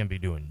 He's going to be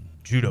doing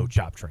judo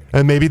chop training.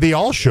 And maybe they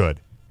all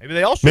should. Maybe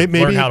they all should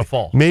learn how to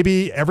fall.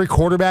 Maybe every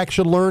quarterback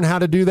should learn how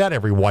to do that.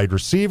 Every wide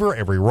receiver,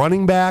 every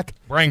running back.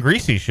 Brian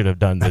Greasy should have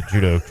done the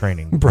judo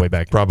training way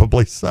back.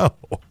 Probably so.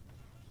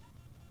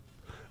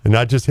 And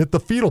not just hit the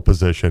fetal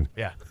position.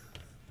 Yeah.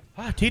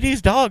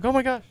 TD's dog. Oh,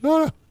 my gosh.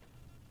 No.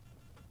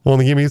 Well, in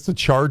the game against the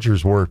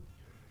Chargers where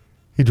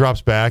he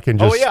drops back and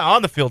just... Oh, yeah,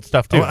 on the field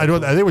stuff, too. I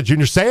think it was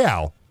Junior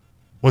Seau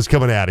was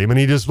coming at him, and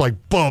he just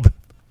boom.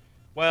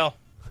 Well...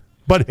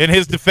 But in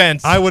his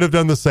defense, I would have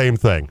done the same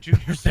thing.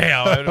 Junior Seau,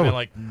 I would have been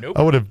like, nope.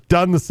 I would have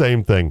done the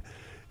same thing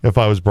if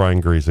I was Brian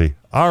Greasy.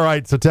 All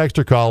right, so text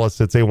or call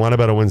us. It's a Wine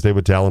About a Wednesday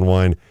with Talon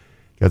Wine.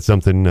 Got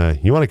something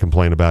you want to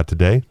complain about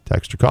today?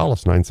 Text or call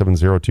us,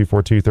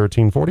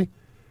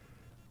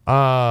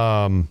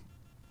 970-242-1340.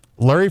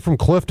 Larry from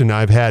Clifton,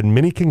 I've had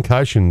many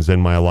concussions in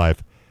my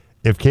life.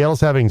 If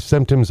Kale's having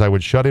symptoms, I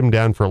would shut him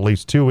down for at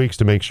least 2 weeks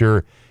to make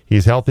sure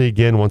he's healthy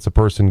again. Once a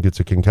person gets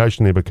a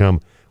concussion, they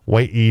become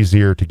way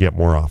easier to get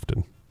more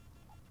often.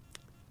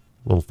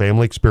 A little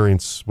family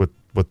experience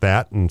with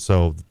that, and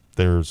so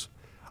there's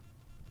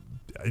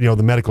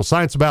the medical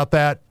science about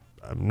that.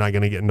 I'm not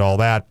going to get into all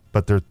that,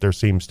 but there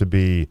seems to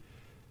be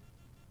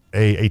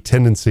a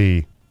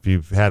tendency, if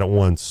you've had it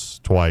once,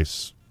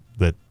 twice,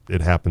 that it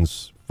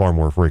happens far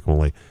more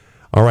frequently.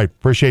 All right,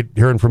 appreciate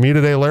hearing from you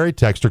today, Larry.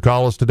 Text or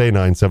call us today,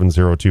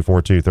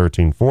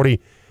 970-242-1340.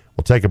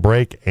 We'll take a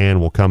break, and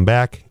we'll come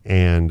back,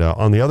 and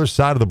on the other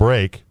side of the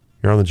break,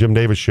 here on the Jim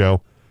Davis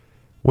Show,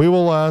 we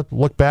will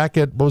look back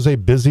at what was a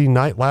busy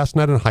night last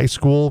night in high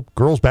school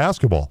girls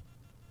basketball.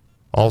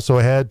 Also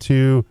ahead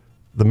to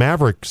the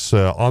Mavericks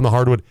on the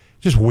hardwood.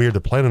 Just weird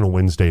to play on a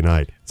Wednesday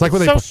night. It's like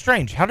when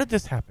strange. How did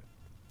this happen?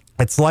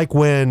 It's like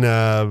when,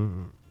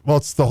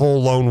 it's the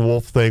whole lone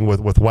wolf thing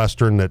with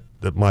Western that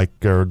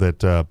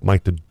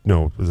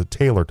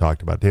Taylor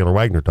talked about. Taylor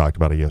Wagner talked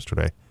about it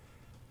yesterday.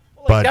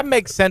 Well, that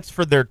makes sense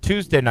for their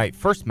Tuesday night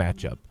first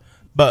matchup.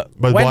 But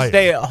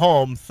Wednesday at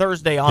home,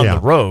 Thursday on the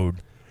road.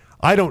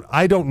 I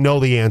don't know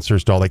the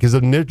answers to all that because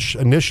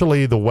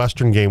initially the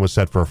Western game was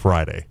set for a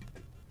Friday,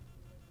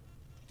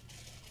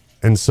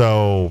 and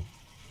so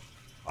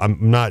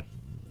I'm not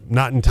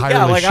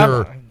entirely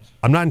sure.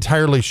 I'm not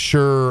entirely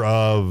sure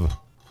of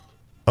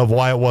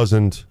why it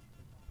wasn't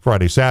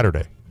Friday,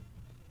 Saturday.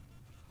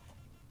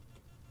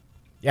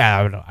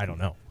 Yeah, I don't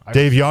know.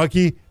 Dave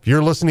Yonke, if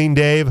you're listening,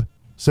 Dave,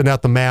 send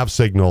out the Mav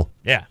signal.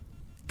 Yeah,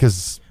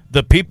 because.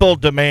 The people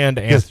demand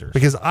answers.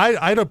 Because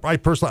I know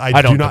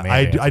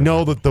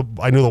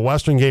the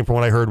Western game, from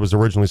what I heard, was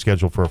originally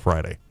scheduled for a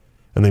Friday,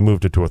 and they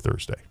moved it to a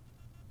Thursday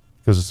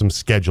because of some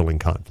scheduling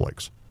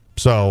conflicts.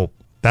 So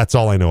that's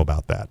all I know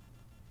about that.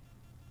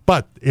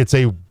 But it's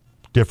a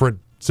different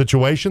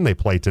situation. They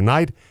play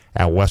tonight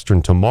at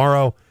Western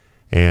tomorrow,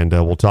 and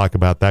we'll talk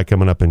about that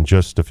coming up in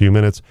just a few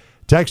minutes.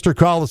 Text or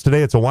call us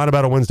today. It's a Wine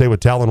About a Wednesday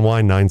with Talon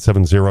Wine,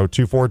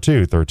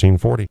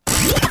 970-242-1340.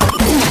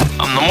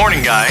 I'm the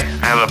morning guy.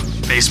 I have a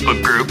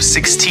Facebook group,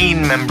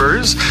 16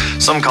 members.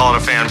 Some call it a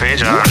fan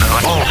page. I don't know.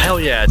 Oh, hell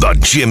yeah. The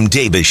Jim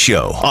Davis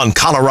Show on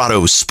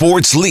Colorado's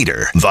sports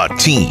leader, The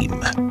Team.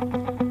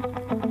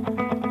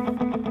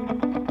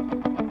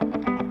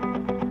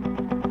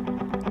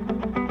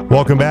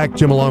 Welcome back.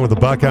 Jim along with the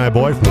Buckeye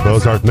Boy from the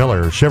Bozarth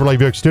Miller Chevrolet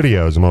Buick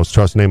Studios, the most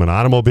trusted name in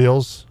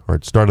automobiles.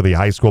 It started the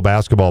high school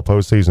basketball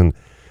postseason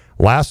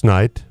last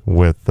night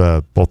with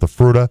both the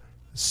Fruita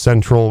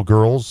Central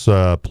girls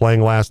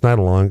playing last night,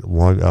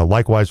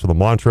 likewise for the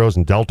Montrose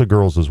and Delta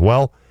girls as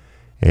well.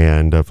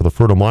 And for the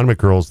Fruita Monument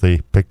girls,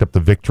 they picked up the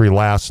victory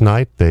last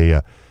night.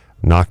 They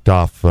knocked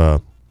off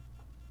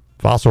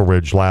Fossil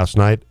Ridge last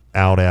night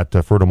out at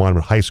Fruita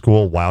Monument High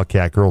School.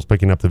 Wildcat girls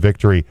picking up the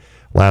victory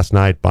last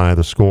night by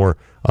the score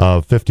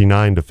of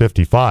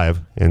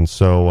 59-55. And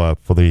so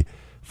for the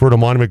Fruita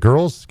Monument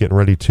girls, getting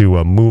ready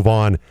to move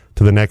on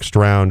to the next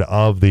round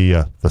of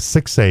the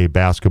 6A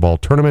basketball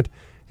tournament.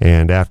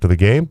 And after the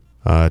game,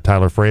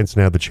 Tyler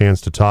Franson had the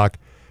chance to talk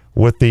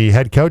with the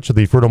head coach of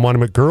the Fruita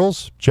Monument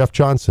girls, Jeff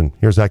Johnson.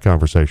 Here's that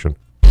conversation.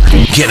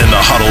 Get in the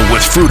huddle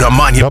with Fruita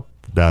Monument. Nope,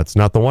 that's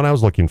not the one I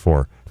was looking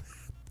for.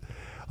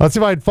 Let's see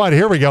if I can find it.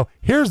 Here we go.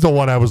 Here's the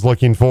one I was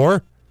looking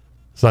for.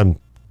 So I'm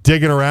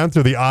digging around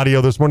through the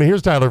audio this morning.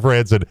 Here's Tyler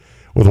Franson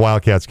with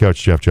Wildcats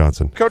coach Jeff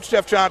Johnson. Coach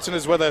Jeff Johnson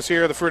is with us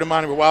here, the Fruita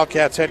Monument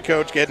Wildcats head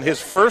coach, getting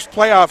his first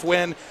playoff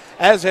win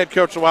as head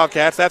coach of the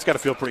Wildcats. That's got to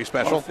feel pretty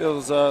special.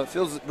 Well,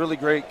 feels really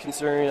great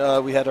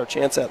considering we had our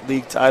chance at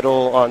league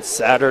title on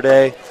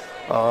Saturday,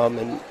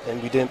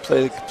 and we didn't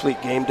play the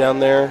complete game down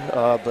there,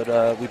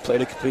 but we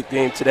played a complete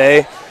game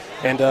today,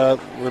 and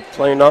we're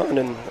playing on,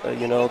 and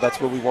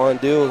that's what we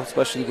want to do,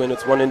 especially when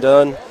it's one and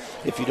done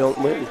if you don't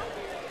win.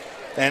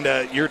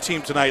 And your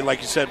team tonight,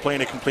 like you said,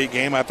 playing a complete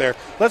game out there.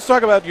 Let's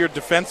talk about your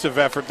defensive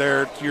effort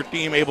there. Your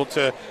team able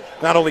to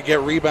not only get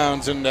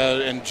rebounds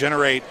and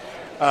generate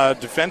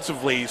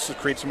defensively, so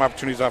create some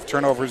opportunities off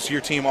turnovers.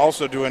 Your team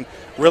also doing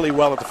really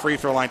well at the free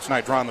throw line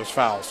tonight, drawing those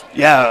fouls.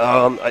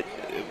 Yeah,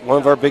 one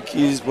of our big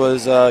keys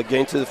was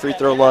getting to the free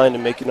throw line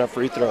and making our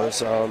free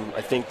throws.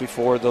 I think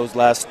before those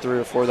last 3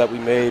 or 4 that we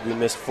made, we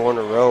missed 4 in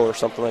a row or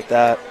something like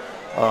that.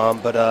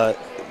 But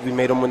we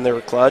made them when they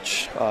were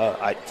clutch.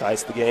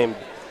 Ties the game.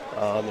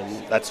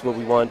 And that's what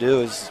we want to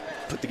do is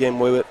put the game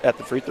away at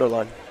the free throw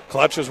line.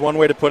 Clutch is one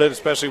way to put it,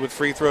 especially with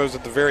free throws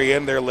at the very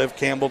end there. Liv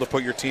Campbell to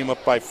put your team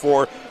up by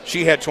 4.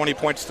 She had 20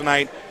 points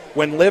tonight.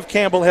 When Liv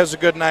Campbell has a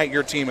good night,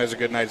 your team has a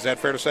good night. Is that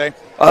fair to say?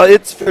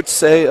 It's fair to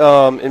say.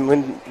 And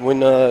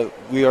when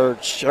we are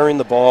sharing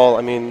the ball,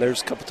 I mean,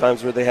 there's a couple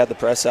times where they had the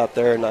press out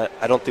there, and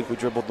I don't think we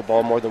dribbled the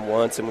ball more than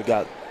once, and we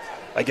got,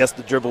 I guess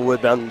the dribble would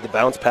have been the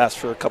bounce pass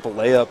for a couple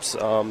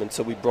layups, and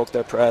so we broke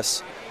their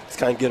press. To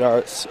kind of get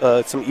our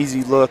some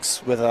easy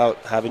looks without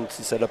having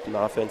to set up an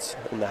offense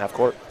in the half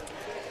court.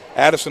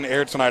 Addison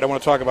Air tonight, I want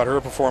to talk about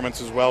her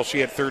performance as well. She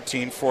had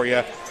 13 for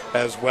you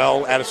as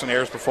well. Addison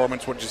Air's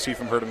performance, what did you see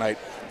from her tonight?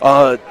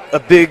 A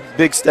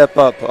big step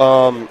up.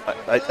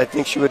 I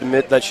think she would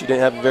admit that she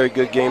didn't have a very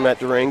good game at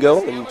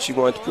Durango, and she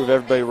wanted to prove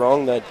everybody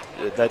wrong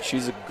that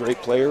she's a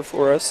great player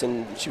for us,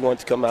 and she wanted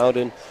to come out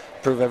and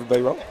prove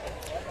everybody wrong.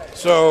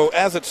 So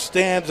as it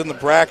stands in the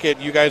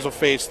bracket, you guys will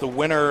face the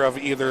winner of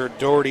either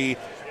Doherty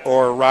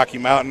or Rocky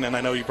Mountain, and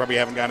I know you probably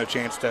haven't gotten a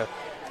chance to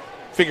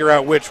figure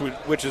out which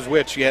is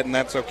which yet, and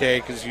that's okay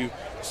because you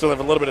still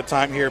have a little bit of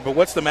time here. But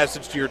what's the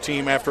message to your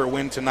team after a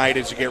win tonight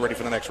as you get ready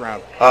for the next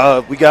round?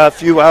 We got a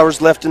few hours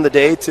left in the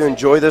day to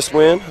enjoy this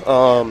win.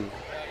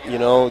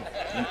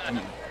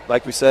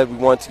 Like we said, we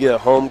want to get a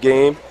home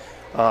game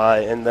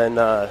and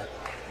then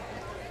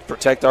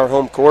protect our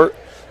home court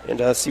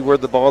and see where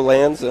the ball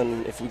lands.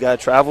 And if we got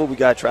to travel, we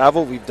got to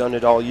travel. We've done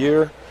it all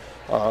year.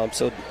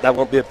 So that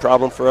won't be a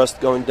problem for us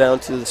going down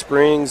to the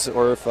Springs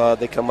or if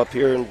they come up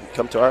here and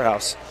come to our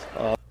house.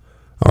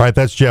 All right,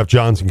 that's Jeff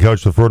Johnson,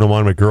 coach of the Fruita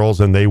Monument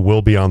girls, and they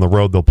will be on the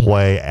road. They'll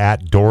play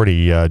at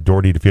Doherty.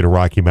 Doherty defeated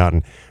Rocky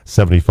Mountain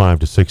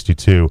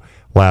 75-62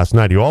 last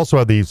night. You also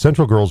had the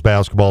Central girls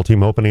basketball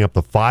team opening up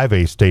the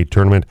 5A state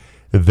tournament.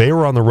 They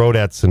were on the road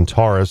at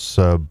Centaurus.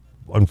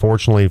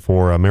 Unfortunately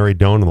for Mary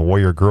Doan and the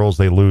Warrior girls,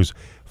 they lose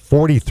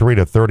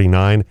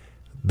 43-39.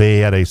 They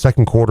had a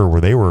second quarter where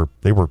they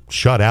were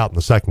shut out in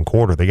the second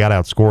quarter. They got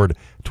outscored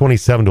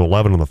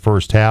 27-11 in the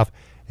first half,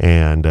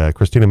 and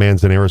Christina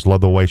Manzanares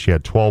led the way. She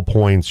had 12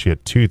 points, she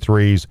had 2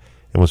 threes,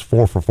 and was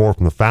 4 for 4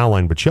 from the foul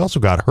line. But she also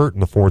got hurt in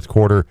the fourth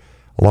quarter,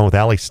 along with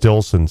Allie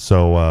Stilson.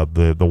 So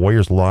the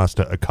Warriors lost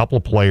a couple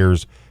of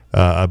players,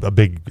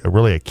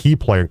 really a key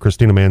player,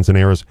 Christina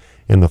Manzanares,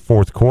 in the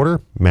fourth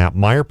quarter. Matt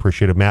Meyer,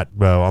 appreciated Matt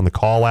on the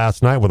call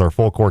last night with our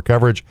full court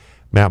coverage.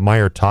 Matt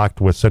Meyer talked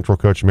with Central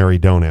coach Mary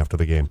Doan after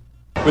the game.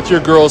 With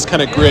your girls'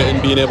 kind of grit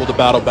and being able to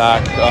battle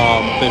back,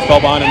 they fell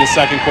behind in the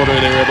second quarter.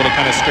 They were able to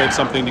kind of scrape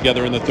something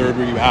together in the third.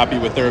 Were you happy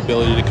with their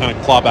ability to kind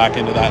of claw back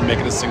into that and make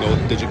it a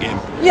single-digit game?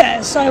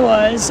 Yes, I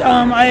was.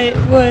 I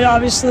would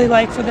obviously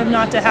like for them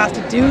not to have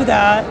to do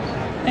that.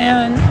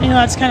 And,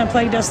 that's kind of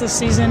plagued us this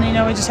season.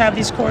 We just have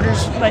these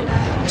quarters,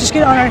 just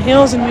get on our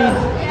heels and we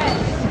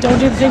don't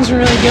do the things we're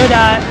really good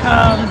at.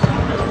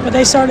 But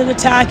they started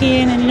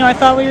attacking, and, I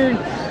thought we were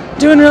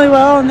doing really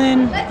well, and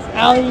then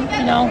Allie,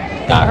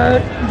 got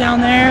hurt down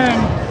there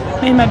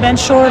and made my bench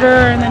shorter,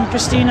 and then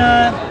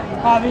Christina,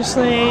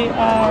 obviously,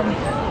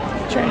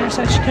 trainer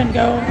said she couldn't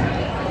go,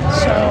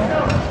 so,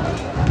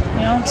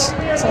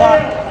 it's a lot.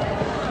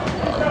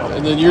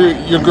 And then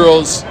your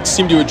girls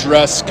seem to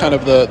address kind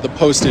of the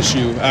post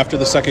issue. After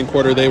the second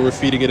quarter, they were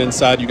feeding it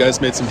inside. You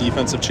guys made some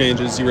defensive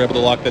changes. You were able to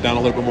lock that down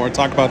a little bit more.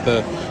 Talk about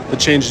the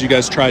changes you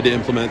guys tried to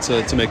implement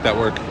to make that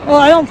work. Well,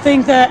 I don't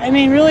think that,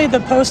 really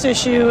the post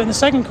issue in the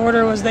second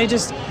quarter was they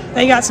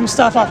got some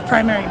stuff off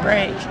primary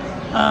break.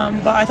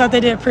 But I thought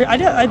they did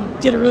I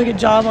did a really good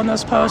job on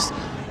those posts.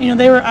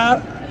 They were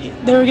out,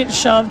 they were getting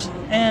shoved,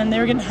 and they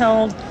were getting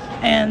held,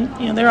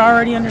 and they were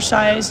already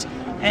undersized.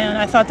 And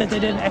I thought that they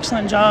did an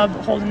excellent job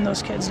holding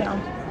those kids down.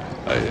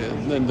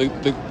 And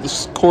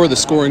the core of the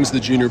scoring is the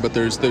junior, but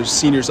there's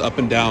seniors up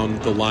and down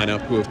the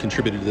lineup who have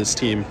contributed to this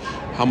team.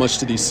 How much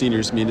do these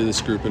seniors mean to this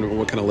group, and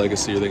what kind of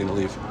legacy are they going to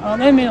leave?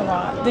 They mean a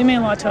lot. They mean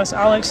a lot to us.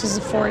 Alex is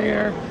a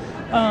 4-year.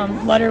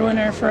 letter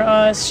winner for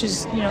us.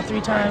 She's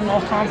 3-time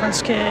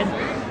all-conference kid.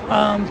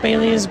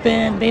 Bailey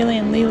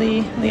and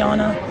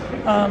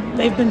Liana,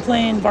 they've been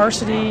playing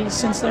varsity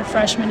since their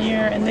freshman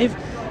year, and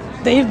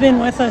they've been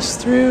with us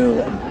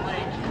through,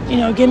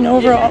 getting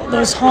over all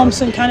those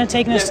humps and kind of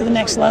taking us to the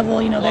next level.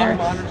 They're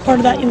part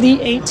of that Elite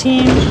 8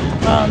 team.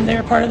 They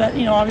were part of that,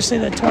 obviously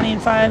the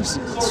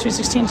 20-5 Sweet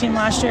 16 team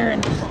last year,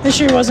 and this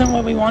year wasn't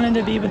what we wanted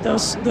to be, but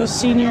those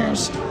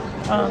seniors,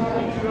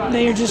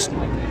 they are just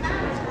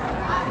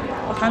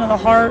kind of the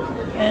heart,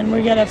 and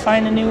we got to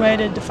find a new way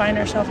to define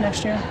ourselves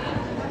next year.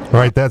 All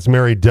right, that's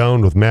Mary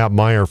Doan with Matt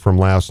Meyer from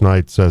last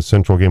night's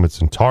Central game at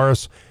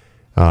Centaurus.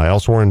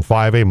 Elsewhere in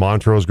 5A,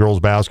 Montrose girls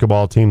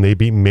basketball team, they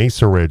beat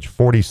Mesa Ridge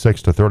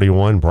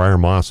 46-31. Briar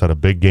Moss had a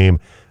big game,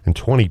 and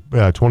 20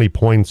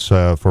 points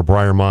for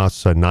Briar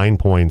Moss, 9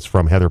 points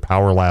from Heather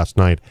Power last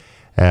night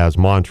as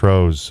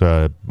Montrose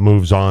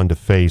moves on to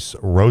face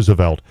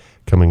Roosevelt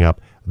coming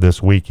up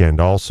this weekend.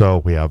 Also,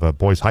 we have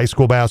boys high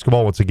school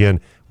basketball. Once again,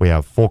 we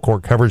have full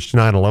court coverage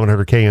tonight,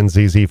 1100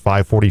 KNZZ,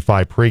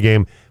 5:45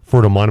 pregame.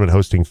 Fruita Monument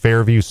hosting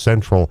Fairview.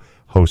 Central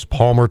hosts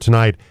Palmer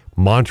tonight.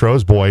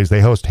 Montrose boys,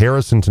 they host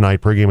Harrison tonight,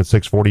 pregame at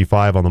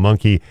 6:45 on the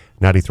Monkey,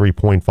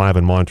 93.5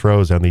 in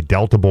Montrose. And the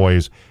Delta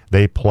boys,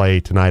 they play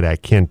tonight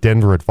at Kent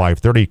Denver at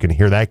 5:30. You can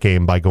hear that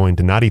game by going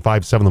to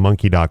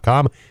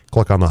 957themonkey.com.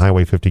 Click on the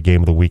Highway 50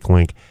 Game of the Week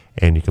link,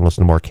 and you can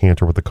listen to Mark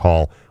Cantor with the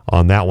call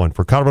on that one.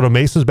 For Colorado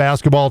Mesa's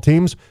basketball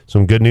teams,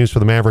 some good news for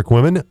the Maverick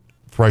women.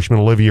 Freshman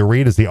Olivia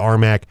Reed is the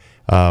RMAC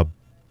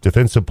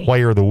Defensive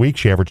Player of the Week.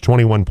 She averaged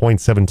 21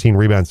 points, 17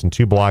 rebounds, and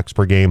 2 blocks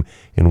per game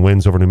in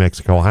wins over New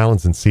Mexico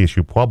Highlands and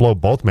CSU Pueblo.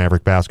 Both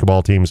Maverick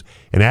basketball teams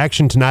in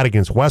action tonight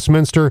against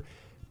Westminster.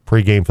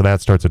 Pre-game for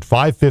that starts at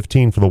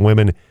 5:15 for the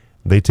women.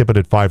 They tip it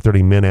at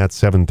 5:30, men at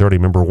 7:30.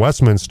 Remember,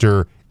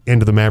 Westminster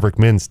into the Maverick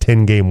men's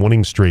 10-game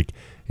winning streak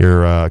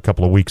here a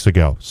couple of weeks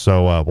ago.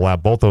 So we'll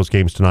have both those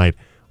games tonight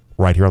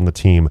right here on the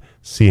Team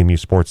CMU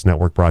Sports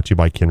Network, brought to you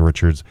by Ken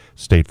Richards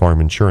State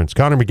Farm Insurance.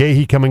 Connor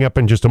McGahee coming up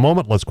in just a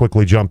moment. Let's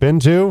quickly jump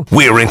into...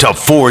 We're into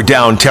 4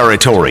 down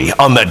territory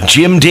on the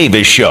Jim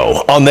Davis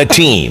Show on the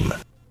Team.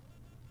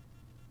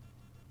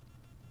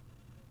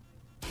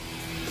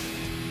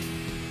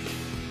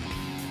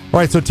 All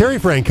right, so Terry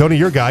Francona,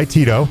 your guy,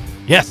 Tito.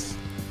 Yes.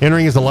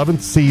 Entering his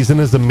 11th season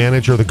as the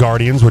manager of the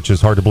Guardians, which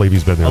is hard to believe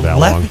he's been there that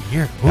long. 11th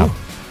year. Yeah.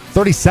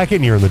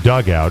 32nd year in the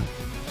dugout.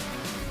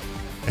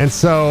 And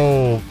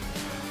so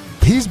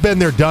he's been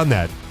there, done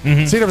that.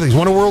 Mm-hmm. Seen everything.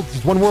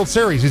 He's won World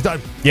Series. He's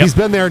done. Yep. He's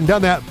been there and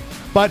done that.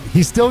 But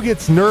he still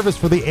gets nervous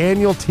for the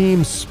annual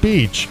team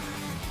speech.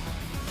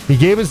 He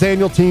gave his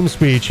annual team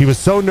speech. He was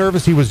so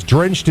nervous he was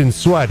drenched in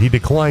sweat. He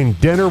declined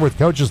dinner with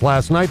coaches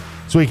last night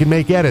so he could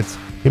make edits.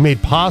 He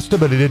made pasta,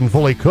 but it didn't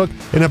fully cook,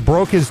 and it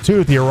broke his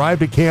tooth. He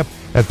arrived at camp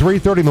at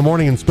 3:30 in the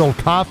morning and spilled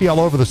coffee all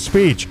over the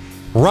speech.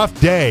 Rough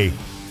day,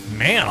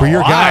 man, for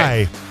your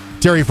guy,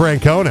 Terry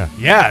Francona.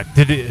 Yeah,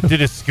 did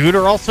his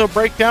scooter also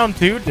break down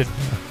too? Did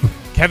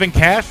Kevin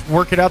Cash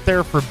work it out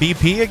there for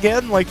BP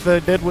again, like they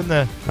did when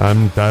the? I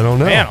don't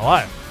know. Man,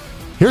 alive.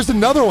 Here's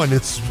another one.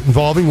 It's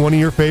involving one of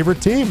your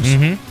favorite teams.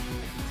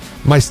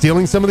 Mm-hmm. Am I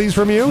stealing some of these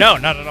from you? No,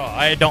 not at all.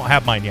 I don't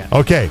have mine yet.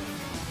 Okay.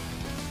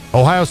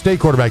 Ohio State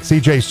quarterback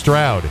C.J.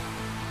 Stroud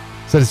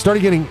said he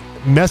started getting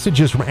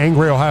messages from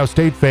angry Ohio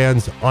State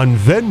fans on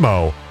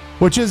Venmo,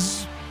 which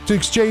is to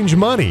exchange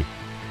money.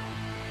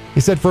 He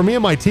said, for me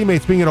and my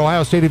teammates being at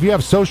Ohio State, if you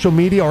have social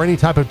media or any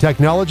type of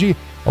technology,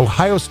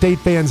 Ohio State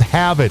fans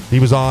have it. He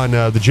was on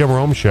the Jim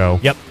Rome show.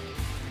 Yep.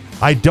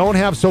 I don't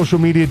have social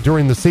media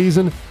during the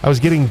season. I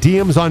was getting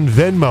DMs on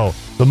Venmo,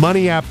 the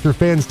money app through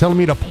fans telling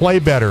me to play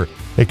better.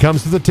 It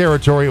comes to the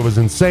territory. It was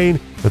insane.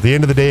 At the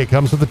end of the day, it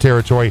comes to the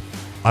territory.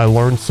 I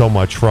learned so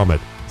much from it.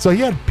 So he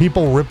had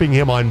people ripping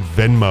him on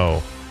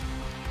Venmo.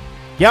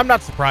 Yeah, I'm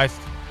not surprised.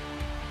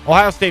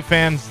 Ohio State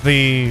fans,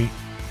 the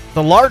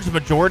large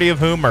majority of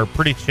whom are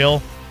pretty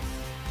chill,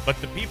 but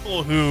the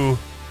people who,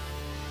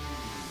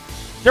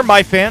 they're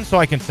my fans, so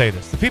I can say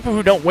this. The people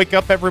who don't wake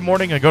up every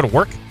morning and go to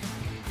work,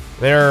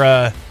 they're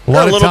a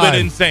little bit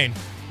insane.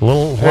 A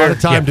lot of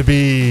time to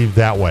be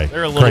that way.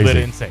 They're a little bit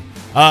insane.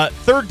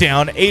 Third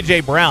down,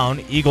 A.J.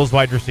 Brown, Eagles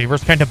wide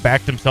receivers, kind of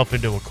backed himself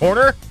into a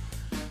corner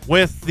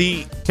with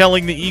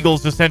telling the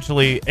Eagles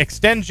essentially,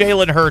 extend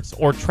Jalen Hurts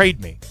or trade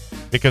me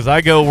because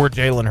I go where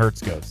Jalen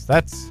Hurts goes.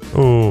 That's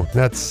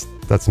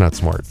not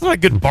smart. It's not a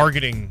good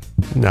bargaining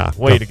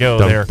way to go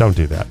there. Don't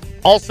do that.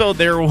 Also,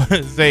 there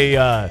was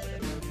a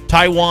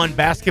Taiwan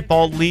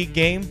Basketball League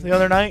game the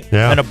other night,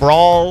 and a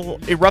brawl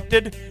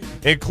erupted,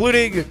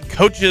 including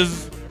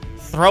coaches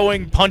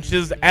throwing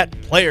punches at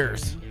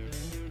players.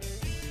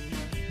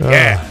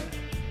 Yeah.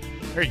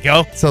 There you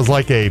go. Sounds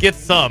like Get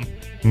some.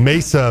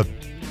 Mesa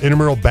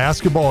intramural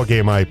basketball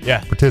game I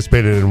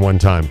participated in one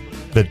time.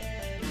 The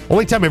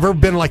only time I've ever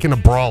been like in a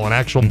brawl, an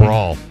actual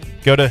brawl.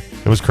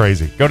 It was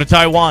crazy. Go to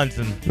Taiwan's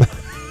and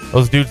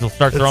those dudes will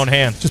start their own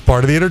hands. Just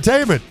part of the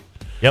entertainment.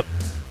 Yep.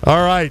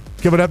 All right.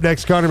 Coming up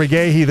next, Connor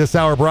McGahee. This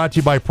hour brought to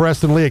you by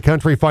Preston Lee at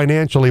Country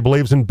Financial. He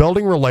believes in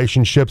building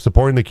relationships,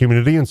 supporting the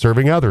community, and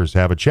serving others.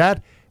 Have a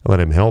chat Let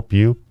him help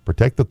you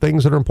protect the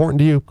things that are important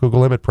to you.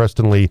 Google him at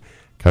Preston Lee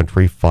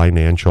Country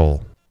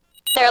Financial.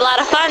 They're a lot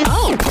of fun.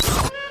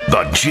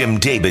 The Jim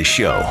Davis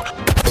Show.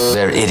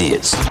 They're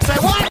idiots. Say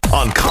what?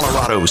 On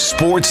Colorado's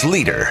sports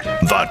leader,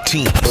 The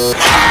Team.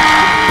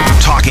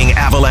 Talking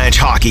Avalanche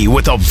hockey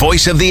with the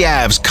voice of the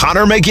Avs,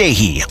 Connor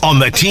McGahey, on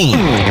The Team.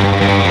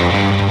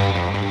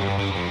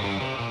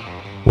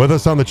 With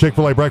us on the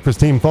Chick-fil-A Breakfast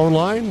Team phone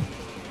line,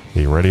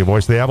 the radio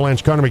voice of the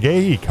Avalanche, Connor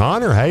McGahey.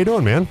 Connor, how you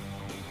doing, man?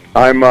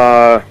 I'm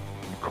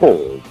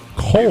cold.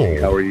 Cold?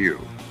 How are you?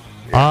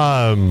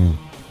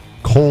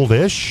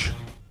 Coldish.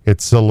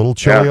 It's a little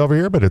chilly over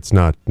here, but it's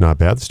not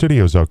bad. The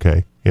studio's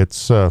okay.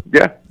 It's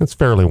it's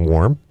fairly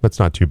warm. That's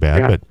not too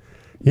bad, but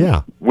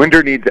yeah.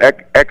 Winter needs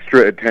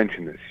extra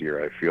attention this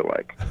year, I feel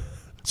like.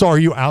 So are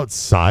you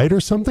outside or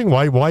something?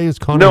 Why is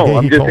Connor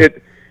McGahey cold?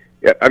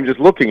 I'm just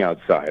looking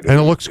outside. And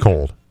it looks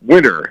cold.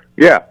 Winter,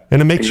 yeah. And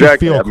it makes you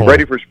feel cold. I'm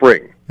ready for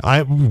spring.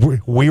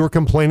 We were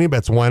complaining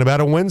about Wine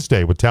About It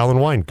Wednesday with Talon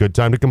Wine. Good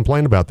time to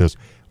complain about this.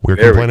 We were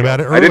complaining about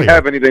it earlier. I didn't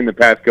have anything the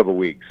past couple of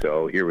weeks,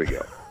 so here we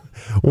go.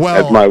 Well,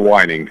 that's my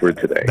whining for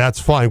today. That's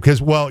fine because,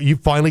 you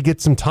finally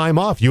get some time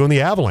off. You and the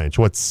Avalanche.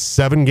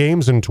 7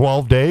 games in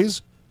 12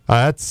 days?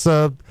 That's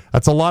a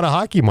lot of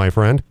hockey, my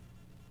friend.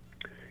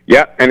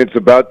 Yeah, and it's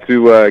about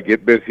to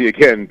get busy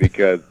again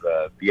because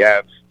the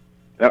Avs.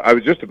 I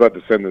was just about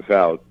to send this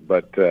out,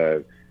 but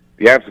the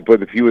Avs have played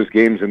the fewest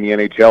games in the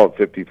NHL at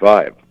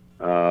 55.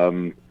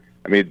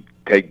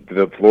 Take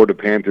the Florida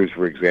Panthers,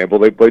 for example.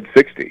 They played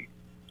 60.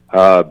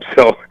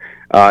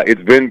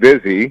 It's been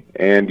busy,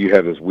 and you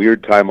have this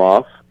weird time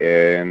off,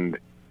 and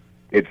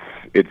it's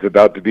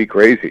about to be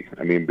crazy.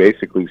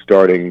 Basically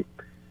starting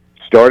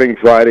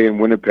Friday in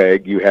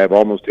Winnipeg, you have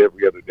almost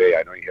every other day.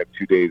 I know you have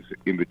 2 days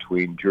in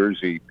between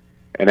Jersey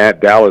and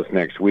at Dallas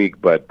next week,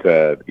 but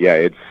we're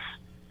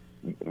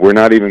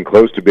not even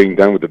close to being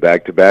done with the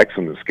back-to-backs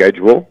on the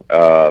schedule.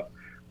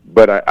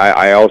 But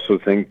I also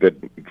think that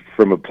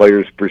from a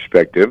player's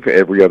perspective,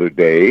 every other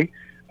day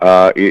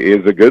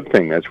is a good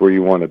thing. That's where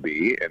you want to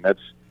be, and that's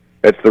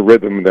the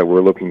rhythm that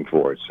we're looking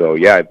for. So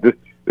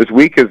this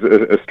week is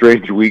a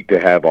strange week to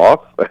have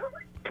off,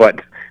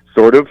 but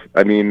sort of.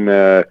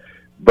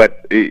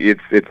 But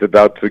it's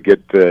about to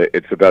get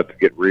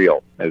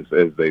real, as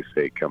they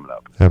say, coming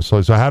up.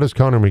 Absolutely. So how does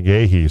Connor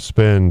McGahey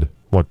spend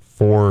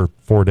 4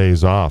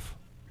 days off?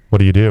 What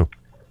do you do?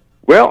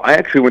 Well, I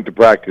actually went to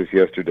practice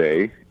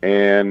yesterday,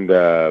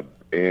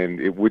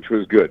 which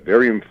was good,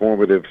 very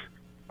informative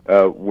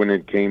when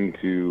it came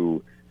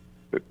to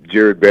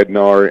Jared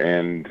Bednar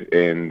and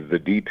the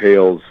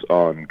details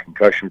on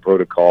concussion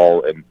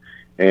protocol,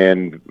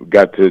 and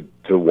got to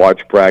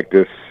watch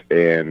practice,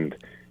 and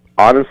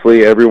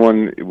honestly,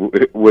 everyone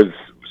was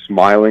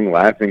smiling,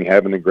 laughing,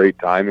 having a great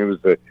time. It was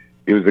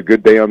a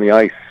good day on the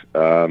ice.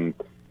 And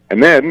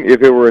then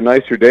if it were a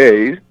nicer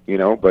day,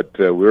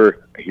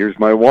 here's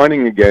my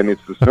whining again.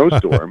 It's the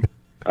snowstorm.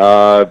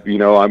 I'll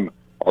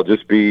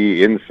just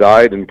be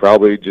inside and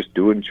probably just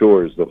doing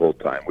chores the whole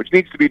time, which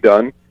needs to be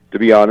done, to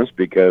be honest,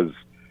 because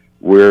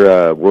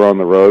we're on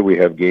the road. We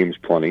have games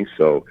plenty,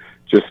 so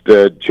just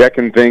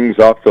checking things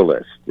off the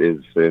list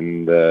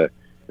and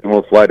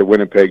we'll fly to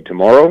Winnipeg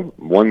tomorrow.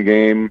 1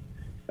 game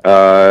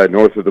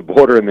north of the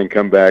border, and then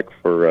come back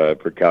for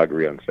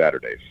Calgary on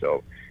Saturday.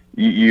 So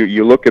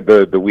you look at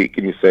the week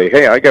and you say,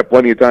 hey, I got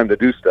plenty of time to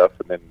do stuff,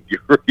 and then you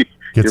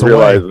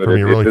realize that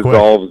it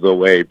dissolves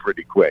away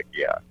pretty quick.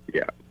 Yeah.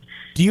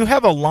 Do you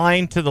have a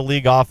line to the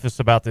league office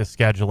about this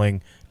scheduling?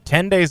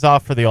 10 days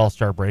off for the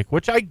All-Star break,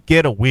 which I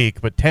get a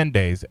week, but 10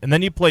 days. And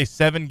then you play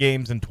 7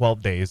 games in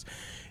 12 days,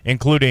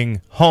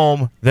 including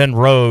home, then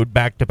road,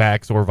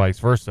 back-to-backs, or vice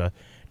versa.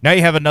 Now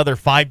you have another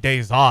 5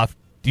 days off.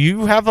 Do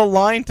you have a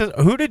line to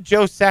who did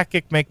Joe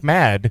Sakic make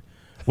mad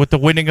with the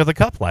winning of the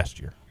Cup last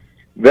year?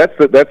 That's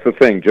the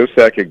thing. Joe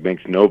Sakic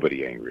makes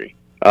nobody angry.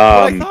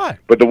 I thought.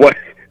 But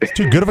he's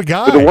too good of a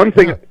guy. But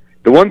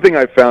the one thing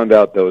I found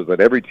out though is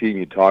that every team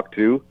you talk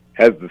to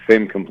has the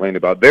same complaint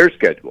about their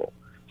schedule.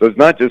 So it's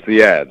not just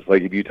the Avs.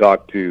 Like if you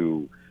talk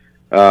to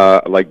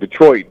like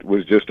Detroit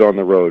was just on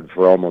the road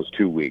for almost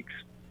 2 weeks.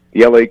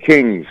 The LA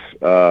Kings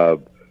are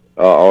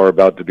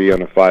about to be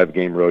on a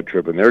 5-game road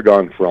trip, and they're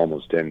gone for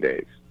almost 10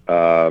 days.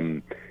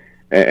 And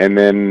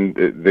then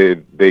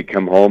they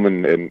come home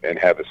and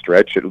have a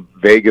stretch. At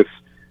Vegas,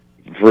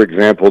 for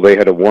example, they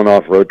had a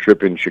one-off road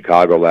trip in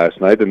Chicago last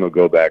night, and they'll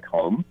go back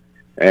home.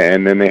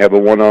 And then they have a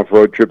one-off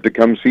road trip to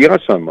come see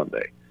us on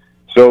Monday.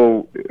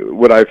 So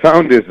what I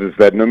found is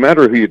that no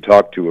matter who you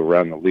talk to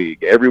around the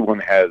league, everyone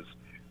has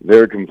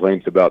their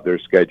complaints about their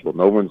schedule.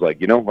 No one's like,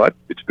 you know what,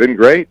 it's been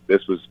great.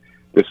 This was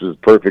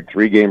perfect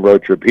 3-game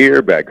road trip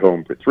here, back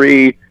home for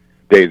 3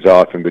 days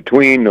off in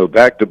between, no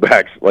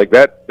back-to-backs. Like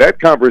that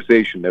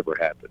conversation never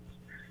happens.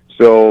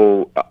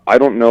 So I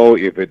don't know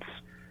if it's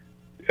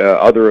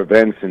other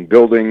events and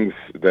buildings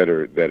that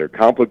are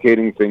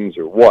complicating things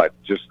or what,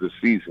 just the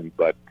season.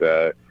 But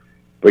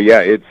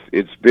yeah,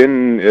 it's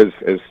been as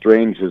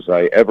strange as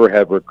I ever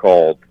have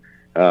recalled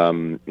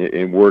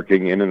in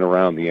working in and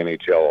around the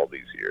NHL all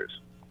these years.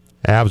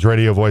 Avs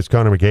radio voice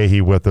Connor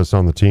McGahey with us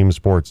on the Team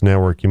Sports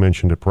Network. You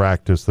mentioned at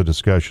practice the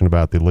discussion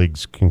about the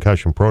league's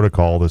concussion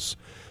protocol. This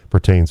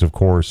pertains, of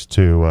course,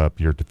 to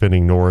your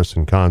defending Norris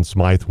and Conn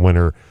Smythe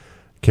winner,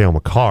 Cale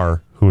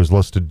Makar, who is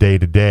listed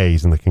day-to-day.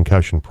 He's in the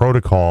concussion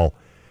protocol.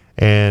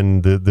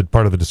 And the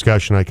part of the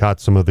discussion, I caught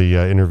some of the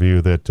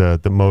interview that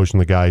Moj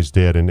and the guys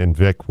did, and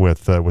Vic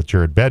with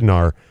Jared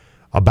Bednar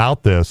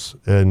about this.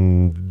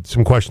 And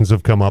some questions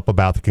have come up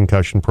about the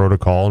concussion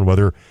protocol and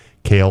whether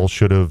Cale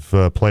should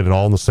have played at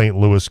all in the St.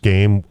 Louis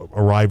game.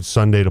 Arrived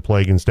Sunday to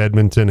play against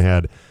Edmonton,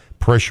 had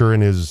pressure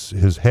in his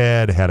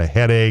head, had a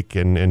headache,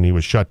 and he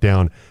was shut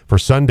down for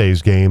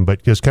Sunday's game.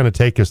 But just kind of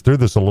take us through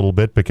this a little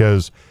bit,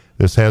 because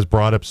this has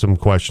brought up some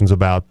questions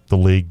about the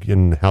league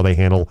and how they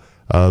handle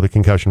the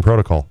concussion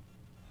protocol.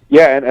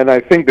 Yeah, and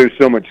I think there's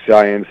so much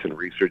science and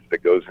research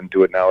that goes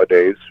into it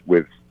nowadays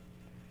with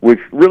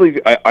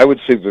really, I would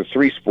say, the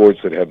three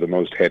sports that have the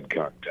most head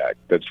contact.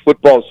 That's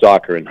football,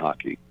 soccer, and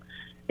hockey.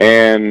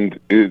 And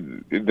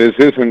this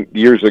isn't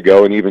years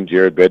ago, and even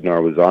Jared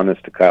Bednar was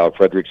honest to Kyle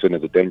Fredrickson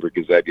of the Denver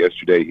Gazette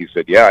yesterday. He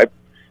said, yeah, I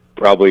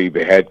probably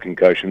had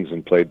concussions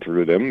and played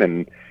through them,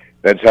 and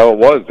that's how it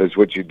was. That's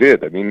what you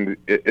did. I mean,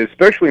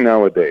 especially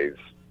nowadays,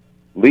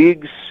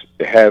 leagues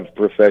have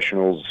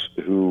professionals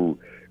who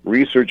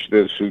research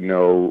this, who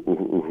know,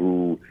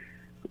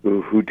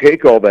 who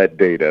take all that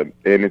data,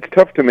 and it's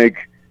tough to make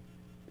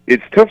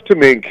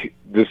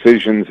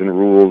decisions and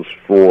rules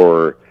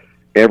for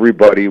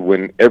everybody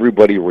when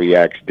everybody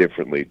reacts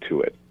differently to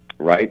it,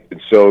 right?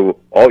 And so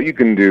all you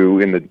can do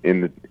in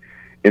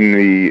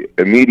the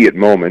immediate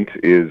moment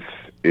is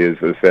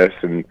assess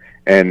and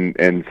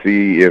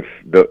see if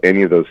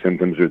any of those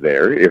symptoms are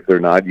there. If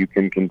they're not, you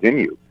can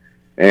continue.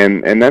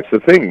 And that's the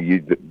thing.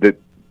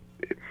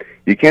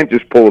 You can't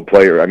just pull a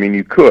player. I mean,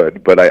 you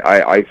could, but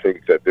I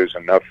think that there's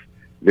enough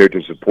there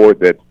to support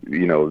that,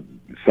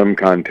 some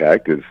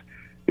contact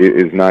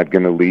is not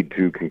going to lead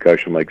to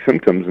concussion-like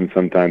symptoms, and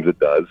sometimes it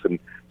does, and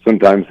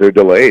sometimes they're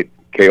delayed.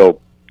 Cale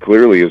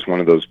clearly is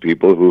one of those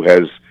people who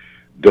has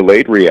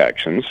delayed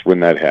reactions when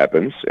that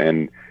happens,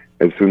 and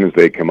as soon as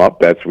they come up,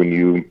 that's when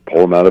you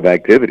pull them out of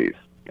activities.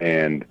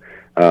 And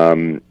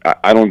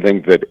I don't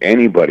think that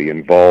anybody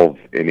involved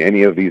in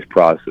any of these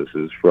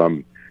processes,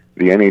 from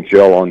the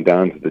NHL on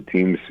down to the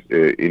team's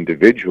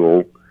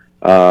individual,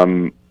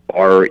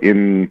 are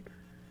in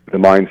the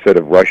mindset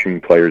of rushing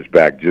players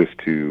back just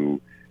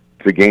to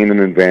gain an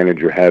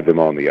advantage or have them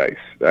on the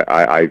ice.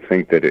 I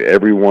think that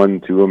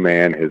everyone to a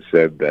man has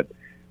said that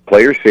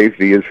player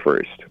safety is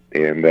first,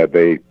 and that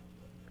they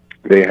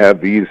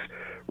have these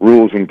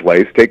rules in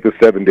place. Take the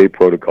 7-day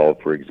protocol,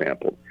 for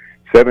example.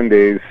 7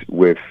 days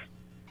with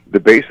the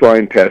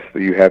baseline tests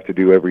that you have to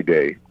do every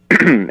day,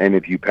 and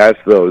if you pass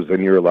those,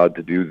 then you're allowed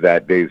to do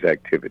that day's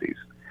activities.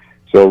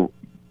 So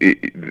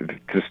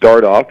to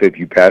start off, if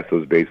you pass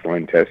those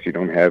baseline tests, you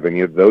don't have any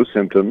of those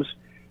symptoms,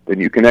 then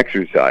you can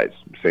exercise.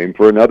 Same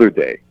for another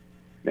day.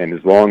 And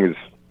as long as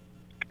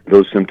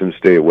those symptoms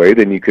stay away,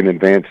 then you can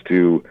advance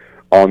to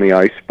on the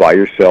ice by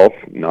yourself,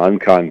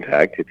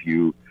 non-contact. If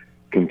you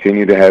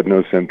continue to have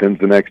no symptoms,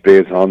 the next day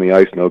is on the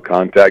ice, no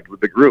contact with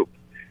the group.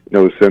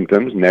 No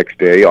symptoms, next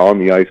day on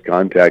the ice,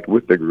 contact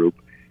with the group,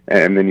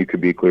 and then you can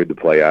be cleared to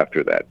play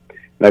after that.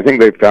 And I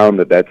think they found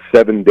that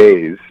 7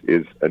 days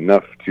is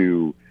enough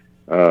to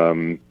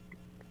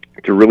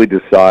really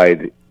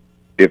decide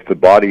if the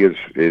body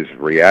is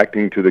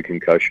reacting to the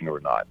concussion or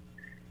not.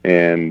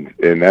 And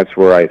that's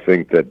where I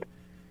think that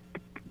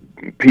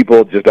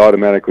people just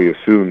automatically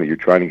assume that you're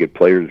trying to get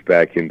players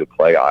back into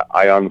play.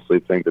 I honestly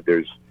think that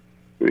there's,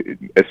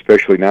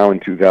 especially now in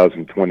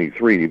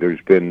 2023, there's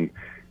been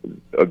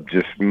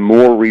just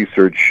more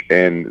research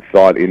and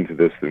thought into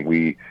this than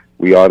we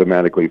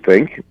automatically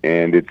think,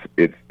 and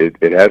it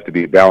has to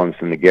be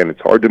balanced. And again,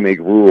 it's hard to make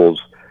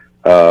rules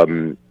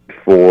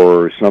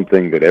for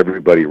something that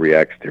everybody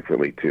reacts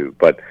differently to.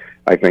 But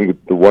I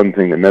think the one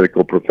thing that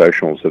medical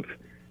professionals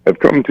have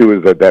come to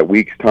is that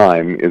week's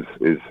time is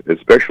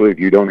especially if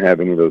you don't have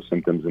any of those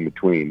symptoms in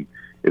between,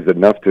 is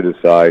enough to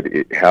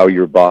decide how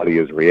your body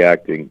is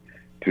reacting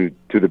to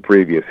the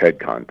previous head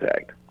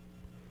contact.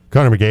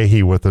 Connor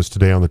McGahey with us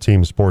today on the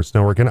Team Sports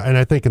Network, and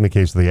I think in the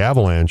case of the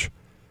Avalanche,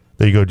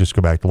 that you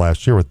go back to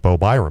last year with Bo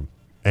Byram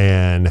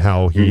and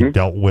how he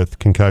dealt with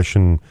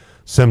concussion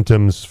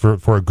symptoms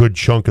for a good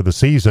chunk of the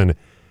season,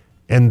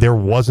 and there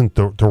wasn't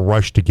the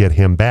rush to get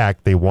him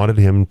back. They wanted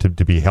him to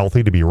be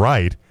healthy, to be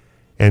right.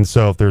 And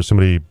so if there's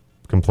somebody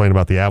complaining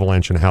about the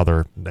Avalanche and how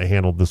they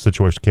handled the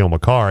situation with Cale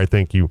Makar, I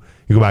think you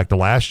go back to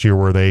last year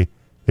where they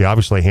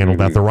obviously handled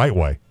that the right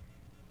way.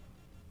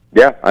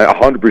 Yeah,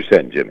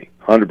 100%, Jimmy,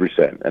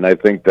 100%. And I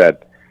think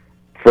that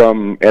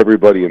from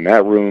everybody in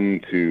that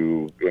room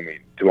to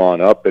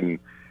on up, and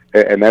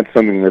that's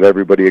something that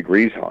everybody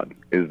agrees on,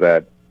 is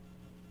that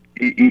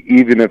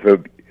even if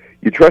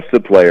you trust the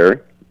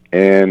player,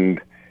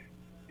 and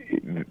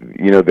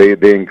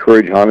they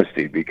encourage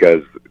honesty,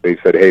 because they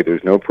said, hey,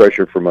 there's no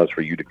pressure from us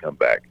for you to come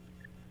back.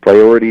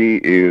 Priority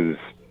is,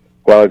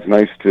 while it's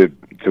nice to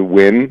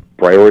win,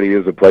 priority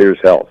is the player's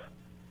health.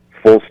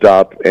 Full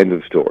stop, end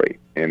of story.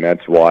 And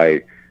that's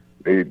why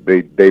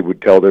they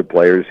would tell their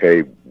players,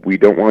 hey, we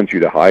don't want you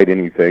to hide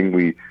anything.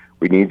 We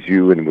need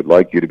you and would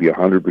like you to be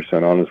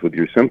 100% honest with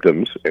your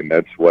symptoms, and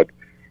that's what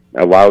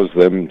allows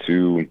them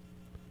to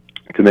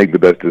make the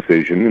best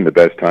decision and the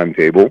best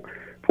timetable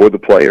for the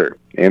player.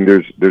 And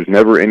there's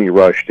never any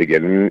rush to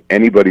get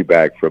anybody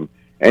back from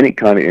any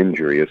kind of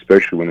injury,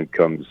 especially when it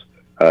comes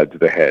to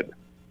the head.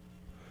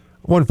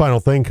 One final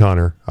thing,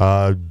 Connor.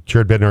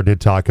 Jared Bednar did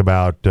talk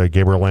about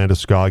Gabriel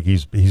Landeskog.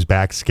 He's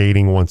back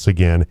skating once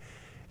again,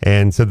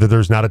 and said that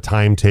there's not a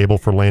timetable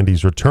for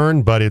Landy's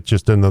return, but it's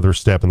just another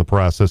step in the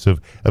process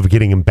of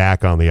getting him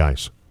back on the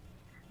ice.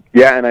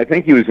 Yeah, and I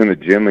think he was in the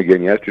gym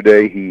again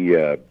yesterday. He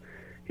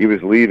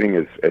was leaving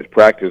as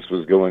practice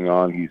was going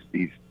on.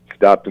 He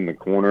stopped in the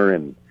corner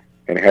and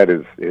had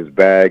his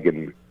bag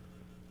and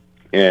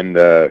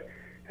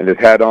his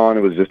hat on.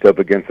 It was just up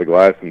against the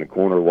glass in the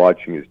corner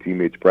watching his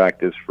teammates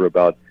practice for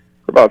about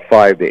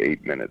 5 to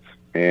 8 minutes.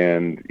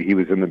 And he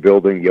was in the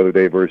building the other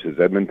day versus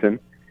Edmonton,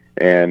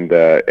 and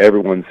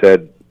everyone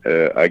said,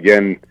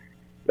 again,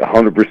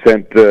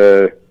 100%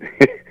 the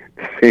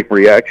same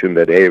reaction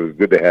that, hey, it was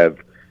good to have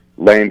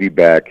Landy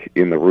back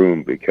in the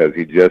room because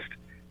he just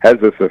has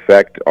this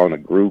effect on a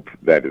group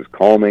that is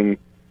calming,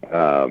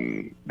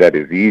 that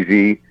is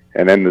easy,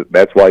 and then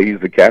that's why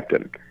he's the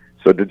captain.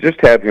 So to just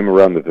have him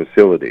around the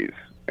facilities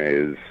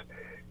is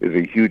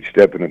a huge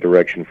step in the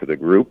direction for the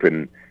group,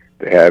 and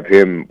to have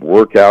him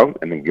work out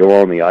and then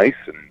go on the ice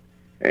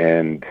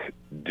and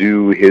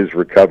do his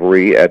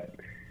recovery at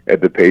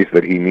the pace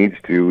that he needs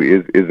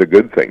to is a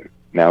good thing.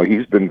 Now,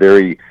 he's been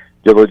very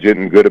diligent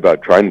and good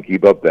about trying to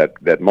keep up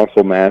that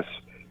muscle mass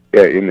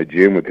in the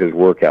gym with his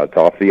workouts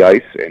off the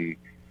ice, and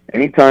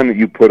anytime that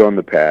you put on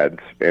the pads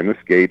and the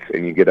skates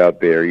and you get out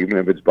there, even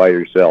if it's by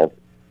yourself,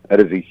 that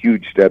is a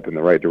huge step in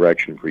the right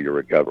direction for your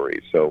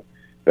recovery. So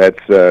that's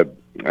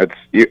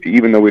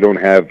even though we don't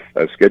have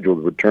a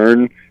scheduled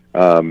return,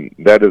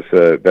 that's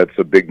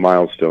a big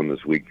milestone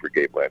this week for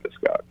Gabe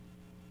Landeskog.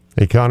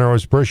 Hey, Connor, I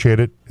always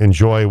appreciate it.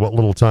 Enjoy what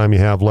little time you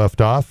have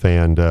left off,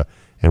 and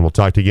we'll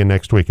talk to you again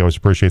next week. I always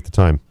appreciate the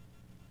time.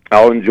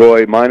 I'll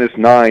enjoy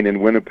 -9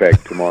 in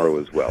Winnipeg tomorrow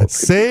as well.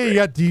 Say,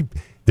 you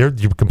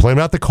complain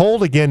about the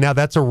cold again. Now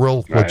that's a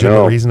real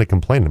legitimate reason to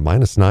complain.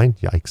 -9,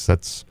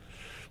 yikes!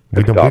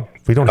 We don't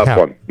Tough have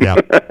one.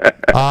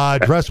 Yeah.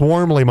 Dress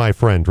warmly, my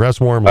friend. Dress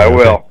warmly. I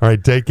will. All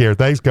right, take care.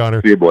 Thanks,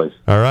 Connor. See you, boys.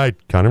 All right,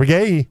 Connor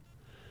McGahey,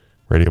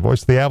 radio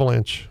voice of the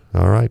Avalanche.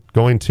 All right,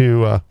 going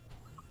to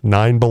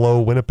 9 below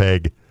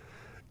Winnipeg,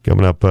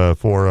 coming up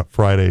for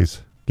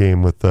Friday's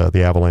game with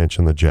the Avalanche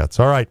and the Jets.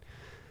 All right,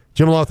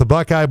 Jim Loth, the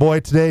Buckeye Boy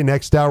today.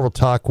 Next hour, we'll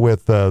talk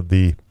with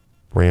the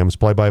Rams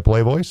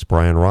play-by-play voice.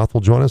 Brian Roth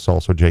will join us.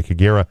 Also, Jake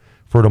Aguirre,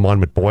 Fruita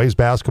Monument boys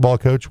basketball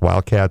coach.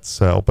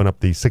 Wildcats open up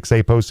the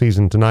 6A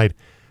postseason tonight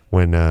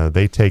when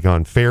they take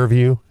on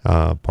Fairview,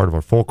 part of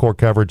our full court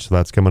coverage. So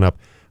that's coming up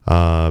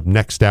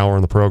next hour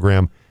in the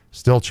program.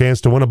 Still a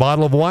chance to win a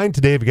bottle of wine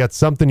today. If you got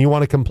something you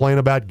want to complain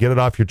about, get it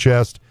off your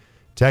chest.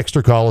 Text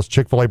or call us.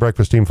 Chick-fil-A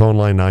Breakfast Team phone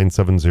line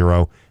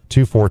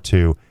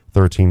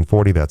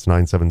 970-242-1340. That's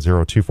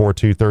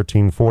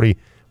 970-242-1340. We'll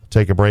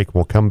take a break.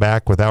 We'll come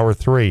back with Hour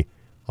 3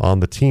 on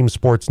the Team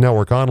Sports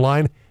Network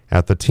online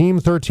at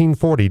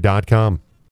theteam1340.com.